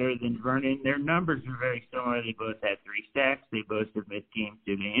much better than Vernon? Their numbers are very similar. They both had 3 sacks. They both have missed games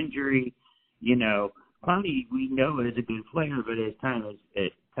due to injury. Clowney, we know, is a good player, but at times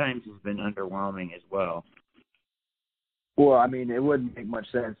has been underwhelming as well. Well, I mean, it wouldn't make much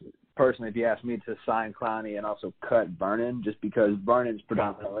sense, personally, if you asked me to sign Clowney and also cut Vernon, just because Vernon's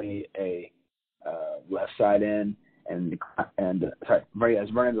predominantly a left side end, Vernon's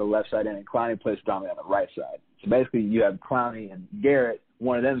a left side end, and Clowney plays predominantly on the right side. So basically, you have Clowney and Garrett.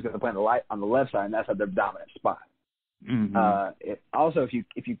 One of them is going to play on the left side, and that's at their dominant spot. Mm-hmm. Also,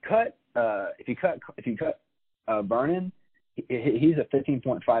 if you cut Vernon, he's a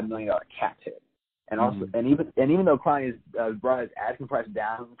 $15.5 million cap hit, and also even though Clowney has brought his asking price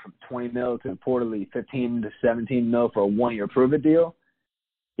down from $20 million to reportedly $15 to $17 million for a 1-year prove-it deal,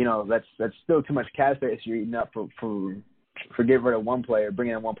 that's still too much cap space you're eating up for getting rid of one player,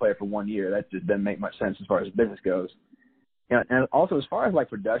 bringing in one player for 1 year. That just doesn't make much sense as far as business goes. And also as far as like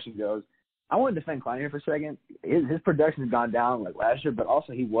production goes, I want to defend Clowney here for a second. His production has gone down like last year, but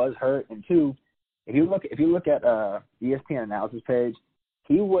also he was hurt. And 2, if you look at ESPN analysis page,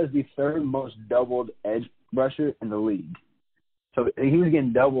 he was the 3rd most doubled edge rusher in the league. So he was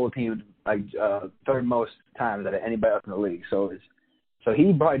getting double teamed like 3rd most times out of anybody else in the league. So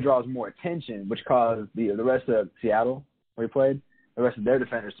he probably draws more attention, which caused the rest of Seattle, where he played, the rest of their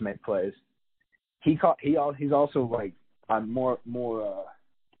defenders to make plays. He's also like more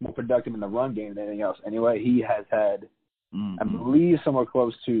productive in the run game than anything else. Anyway, he has had, I believe, somewhere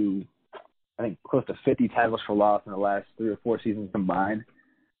close to 50 tackles for loss in the last 3 or 4 seasons combined.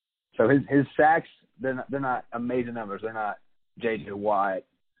 So his sacks, they're not amazing numbers. They're not J.J. Watt,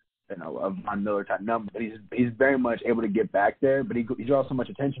 a Von Miller type number. But he's very much able to get back there. But he draws so much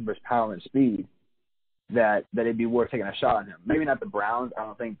attention for his power and speed that it'd be worth taking a shot on him. Maybe not the Browns. I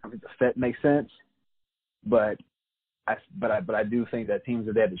don't think the fit makes sense. But I do think that teams,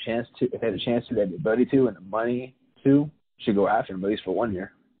 if they have the chance to, they have the ability to, and the money to, should go after him at least for 1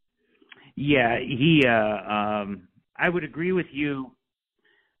 year. Yeah, I would agree with you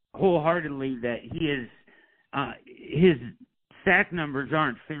wholeheartely that he is his sack numbers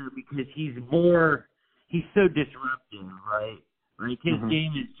aren't fair because he's so disruptive, right? His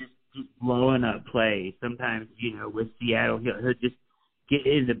game is just blowing up plays. Sometimes, with Seattle, he'll just get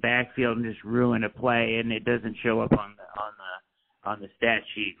in the backfield and just ruin a play, and it doesn't show up on the stat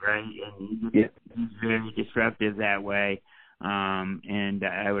sheet, right? And he's very disruptive that way. And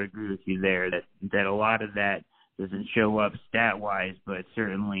I would agree with you there that a lot of that doesn't show up stat-wise, but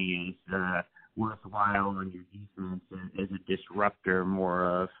certainly is worthwhile on your defense as a disruptor more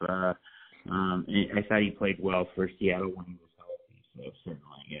of I thought he played well for Seattle when he was healthy, so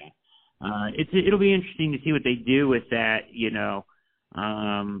certainly, yeah. It'll be interesting to see what they do with that,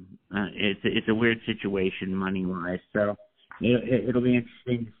 It's a weird situation money-wise, so it'll be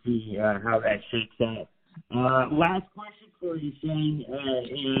interesting to see how that shakes out. Last question for you, Shane,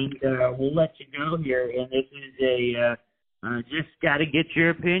 and we'll let you go here. And this is just got to get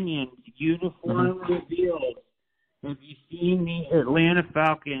your opinion. Uniform reveal. Have you seen the Atlanta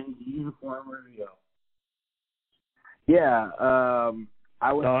Falcons uniform reveal? Yeah, I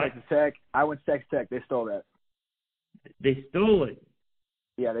went to Texas Tech. Texas Tech. They stole that. They stole it.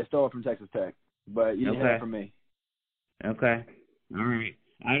 Yeah, they stole it from Texas Tech, but you can have it from me. Okay. All right.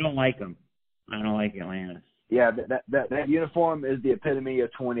 I don't like them. I don't like Atlanta. Yeah, that uniform is the epitome of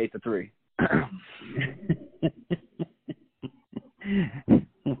 28-3.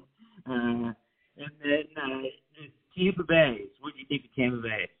 And then Tampa Bay. What do you think of Tampa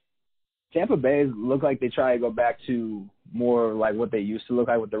Bay? Tampa Bay look like they try to go back to more like what they used to look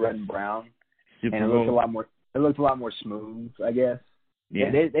like with the red and brown. Super and it Bowl. looked a lot more smooth, I guess.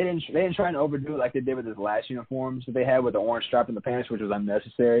 Yeah. They didn't try and overdo it like they did with his last uniforms that they had with the orange stripe in the pants, which was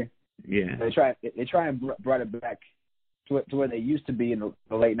unnecessary. Yeah. They try and brought it back to where they used to be in the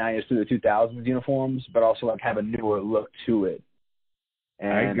late 90s through the 2000s uniforms, but also like have a newer look to it.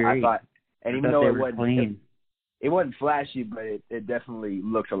 And I agree. I thought, and even though it wasn't flashy, but it definitely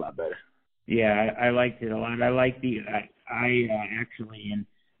looks a lot better. Yeah, I liked it a lot. I like I actually, and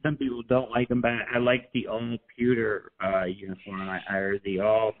some people don't like them, but I like the all pewter uniform or the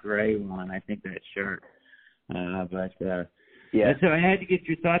all gray one. I think that's sharp. Yeah. So I had to get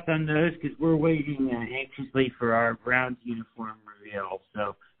your thoughts on those because we're waiting anxiously for our Browns uniform reveal.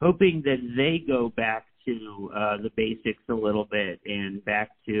 So hoping that they go back to the basics a little bit and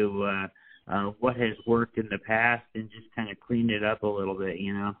back to what has worked in the past and just kind of clean it up a little bit,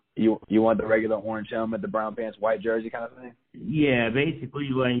 you know. You want the regular orange helmet, the brown pants, white jersey kind of thing? Yeah, basically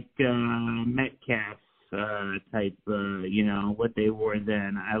like Metcalf type, what they wore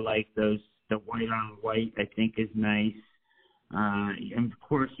then. I like those. The white on white I think is nice. And of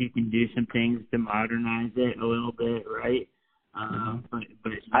course you can do some things to modernize it a little bit, right? But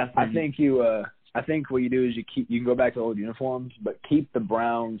I think what you do is you can go back to old uniforms, but keep the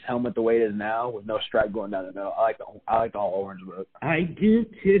Browns helmet the way it is now with no stripe going down the middle. I like the all orange look. I do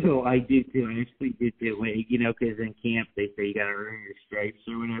too. I actually do too. Because in camp they say you got to earn your stripes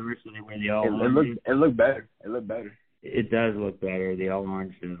or whatever, so they wear the all orange. It looked better. It looked better. It does look better. The all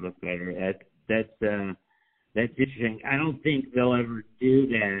orange does look better. That's interesting. I don't think they'll ever do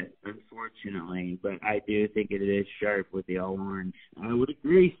that, unfortunately, but I do think it is sharp with the all orange. I would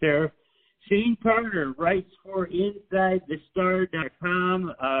agree, sir. Shane Carter writes for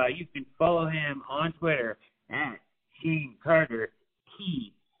InsideTheStar.com. You can follow him on Twitter at Shane Carter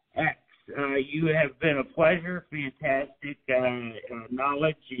TX. You have been a pleasure, fantastic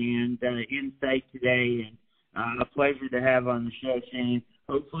knowledge and insight today, and a pleasure to have on the show, Shane.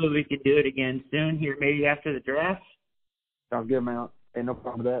 Hopefully we can do it again soon here, maybe after the draft. Sounds good, man. Ain't no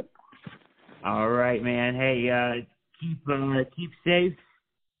problem with that. All right, man. Hey, keep safe.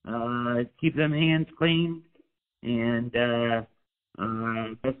 Keep them hands clean, and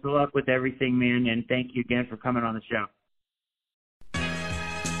best of luck with everything, man, and thank you again for coming on the show.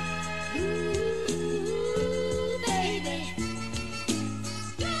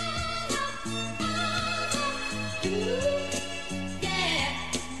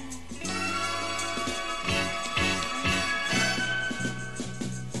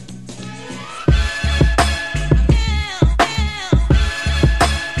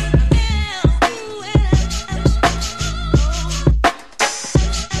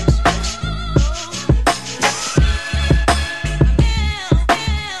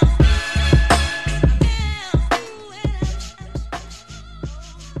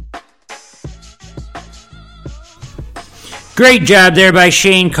 Great job there by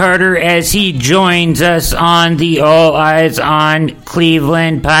Shane Carter as he joins us on the All Eyes on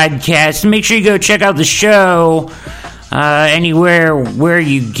Cleveland podcast. Make sure you go check out the show anywhere where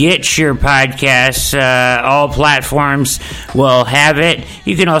you get your podcasts. All platforms will have it.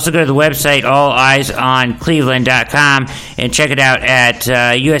 You can also go to the website alliesOnCleveland.com and check it out at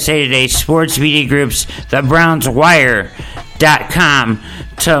USA Today Sports Media Group's TheBrownsWire.com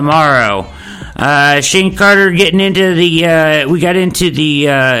tomorrow. Shane Carter getting into we got into the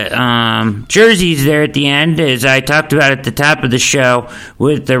jerseys there at the end, as I talked about at the top of the show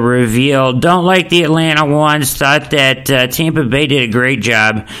with the reveal. Don't like the Atlanta ones. Thought that Tampa Bay did a great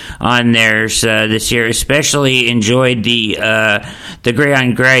job on theirs this year. Especially enjoyed the gray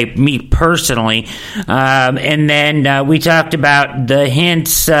on gray, me personally. And then we talked about the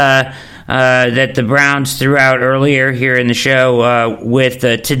hints that the Browns threw out earlier here in the show with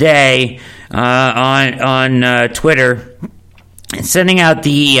today. On Twitter, sending out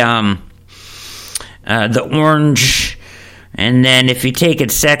the orange, and then if you take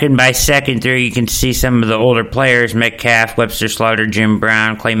it second by second through, you can see some of the older players: Metcalf, Webster Slaughter, Jim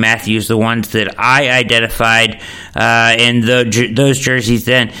Brown, Clay Matthews, the ones that I identified in those jerseys.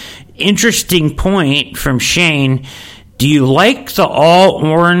 Then, interesting point from Shane. Do you like the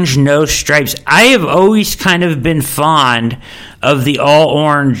all-orange, no stripes? I have always kind of been fond of the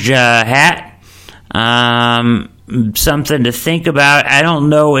all-orange hat. Something to think about. I don't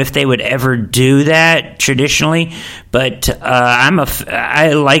know if they would ever do that traditionally, but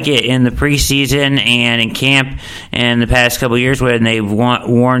I like it in the preseason and in camp and the past couple of years when they've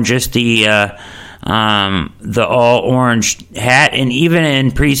worn just the all orange hat, and even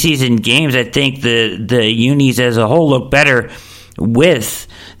in preseason games, I think the unis as a whole look better with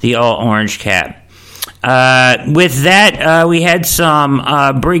the all orange cap. With that, we had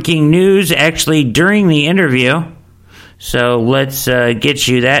some breaking news actually during the interview. So let's get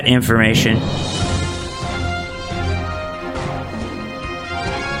you that information.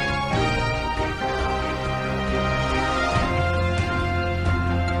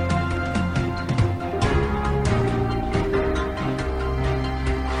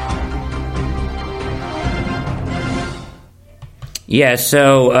 Yeah,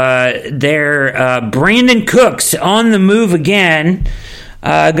 so they're Brandon Cooks on the move again,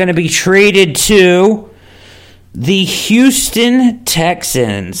 going to be traded to the Houston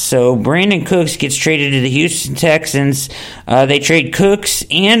Texans. So Brandon Cooks gets traded to the Houston Texans. They trade Cooks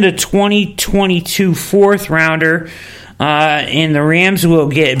and a 2022 fourth rounder, and the Rams will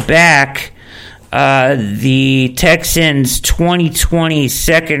get back the Texans' 2020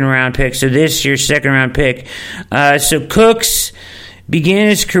 second round pick. So this year's second round pick. So Cooks began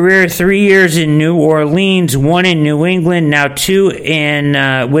his career 3 years in New Orleans, 1 in New England, now 2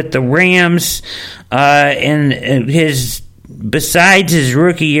 in with the Rams. And besides his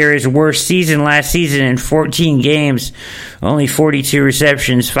rookie year, his worst season last season in 14 games, only 42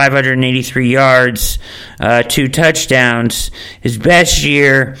 receptions, 583 yards, 2 touchdowns. His best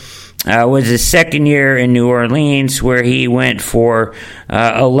year was his second year in New Orleans, where he went for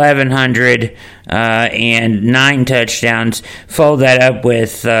 1,100 and 9 touchdowns. Followed that up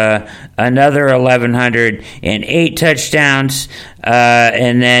with another 1,100 and 8 touchdowns.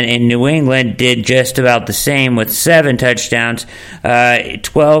 And then in New England, did just about the same with 7 touchdowns.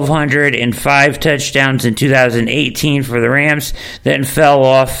 1,205 touchdowns in 2018 for the Rams. Then fell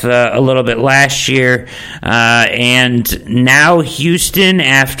off a little bit last year. And now Houston,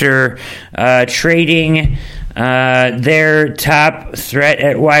 after trading their top threat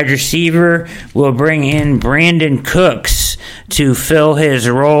at wide receiver, will bring in Brandon Cooks to fill his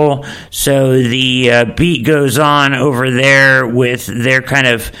role. So the beat goes on over there with their kind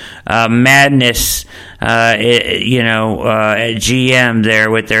of madness, at GM there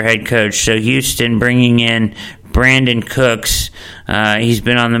with their head coach. So Houston bringing in Brandon Cooks. He's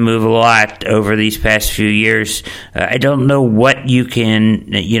been on the move a lot over these past few years. I don't know what you can,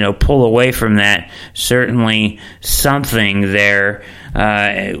 pull away from that. Certainly something there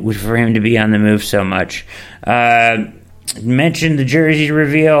for him to be on the move so much. Mentioned the jersey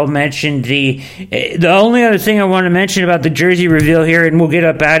reveal, mentioned the only other thing I want to mention about the jersey reveal here, and we'll get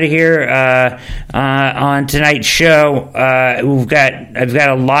up out of here on tonight's show. I've got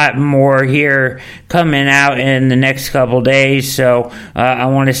a lot more here coming out in the next couple days, so I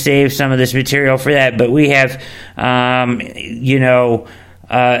want to save some of this material for that. But we have,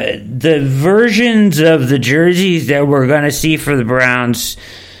 the versions of the jerseys that we're going to see for the Browns.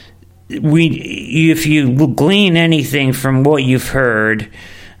 If you glean anything from what you've heard,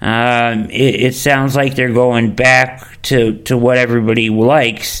 it sounds like they're going back to what everybody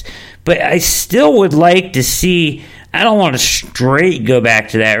likes. But I still would like to see, I don't want to straight go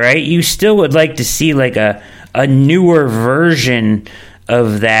back to that, right? You still would like to see like a newer version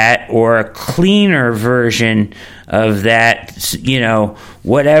of that, or a cleaner version of that,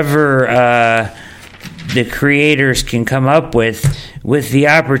 whatever the creators can come up with the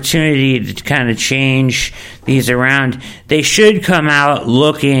opportunity to kind of change these around. They should come out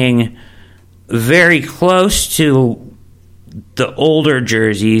looking very close to the older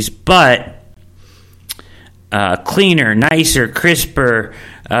jerseys, but cleaner, nicer, crisper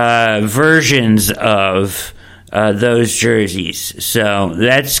versions of those jerseys. So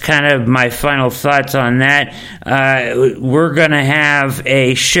that's kind of my final thoughts on that. We're going to have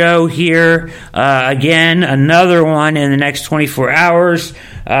a show here, again, another one in the next 24 hours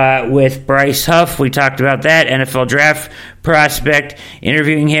with Bryce Huff. We talked about that, NFL draft prospect,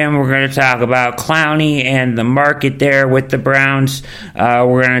 interviewing him. We're going to talk about Clowney and the market there with the Browns.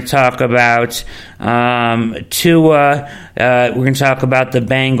 We're going to talk about Tua. We're going to talk about the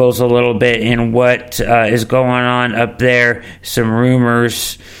Bengals a little bit and what is going on up there. Some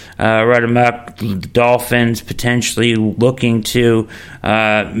rumors right about the Dolphins potentially looking to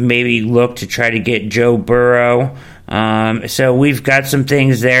maybe look to try to get Joe Burrow. So we've got some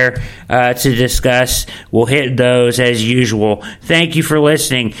things there to discuss. We'll hit those as usual. Thank you for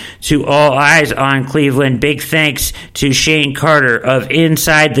listening to All Eyes on Cleveland. Big thanks to Shane Carter of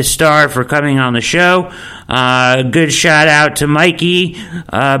Inside the Star for coming on the show. Good shout out to Mikey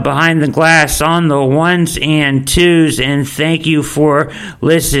behind the glass on the ones and twos, and thank you for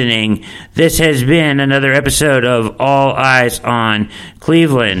listening. This has been another episode of All Eyes on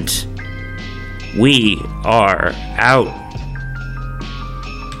Cleveland. We are out.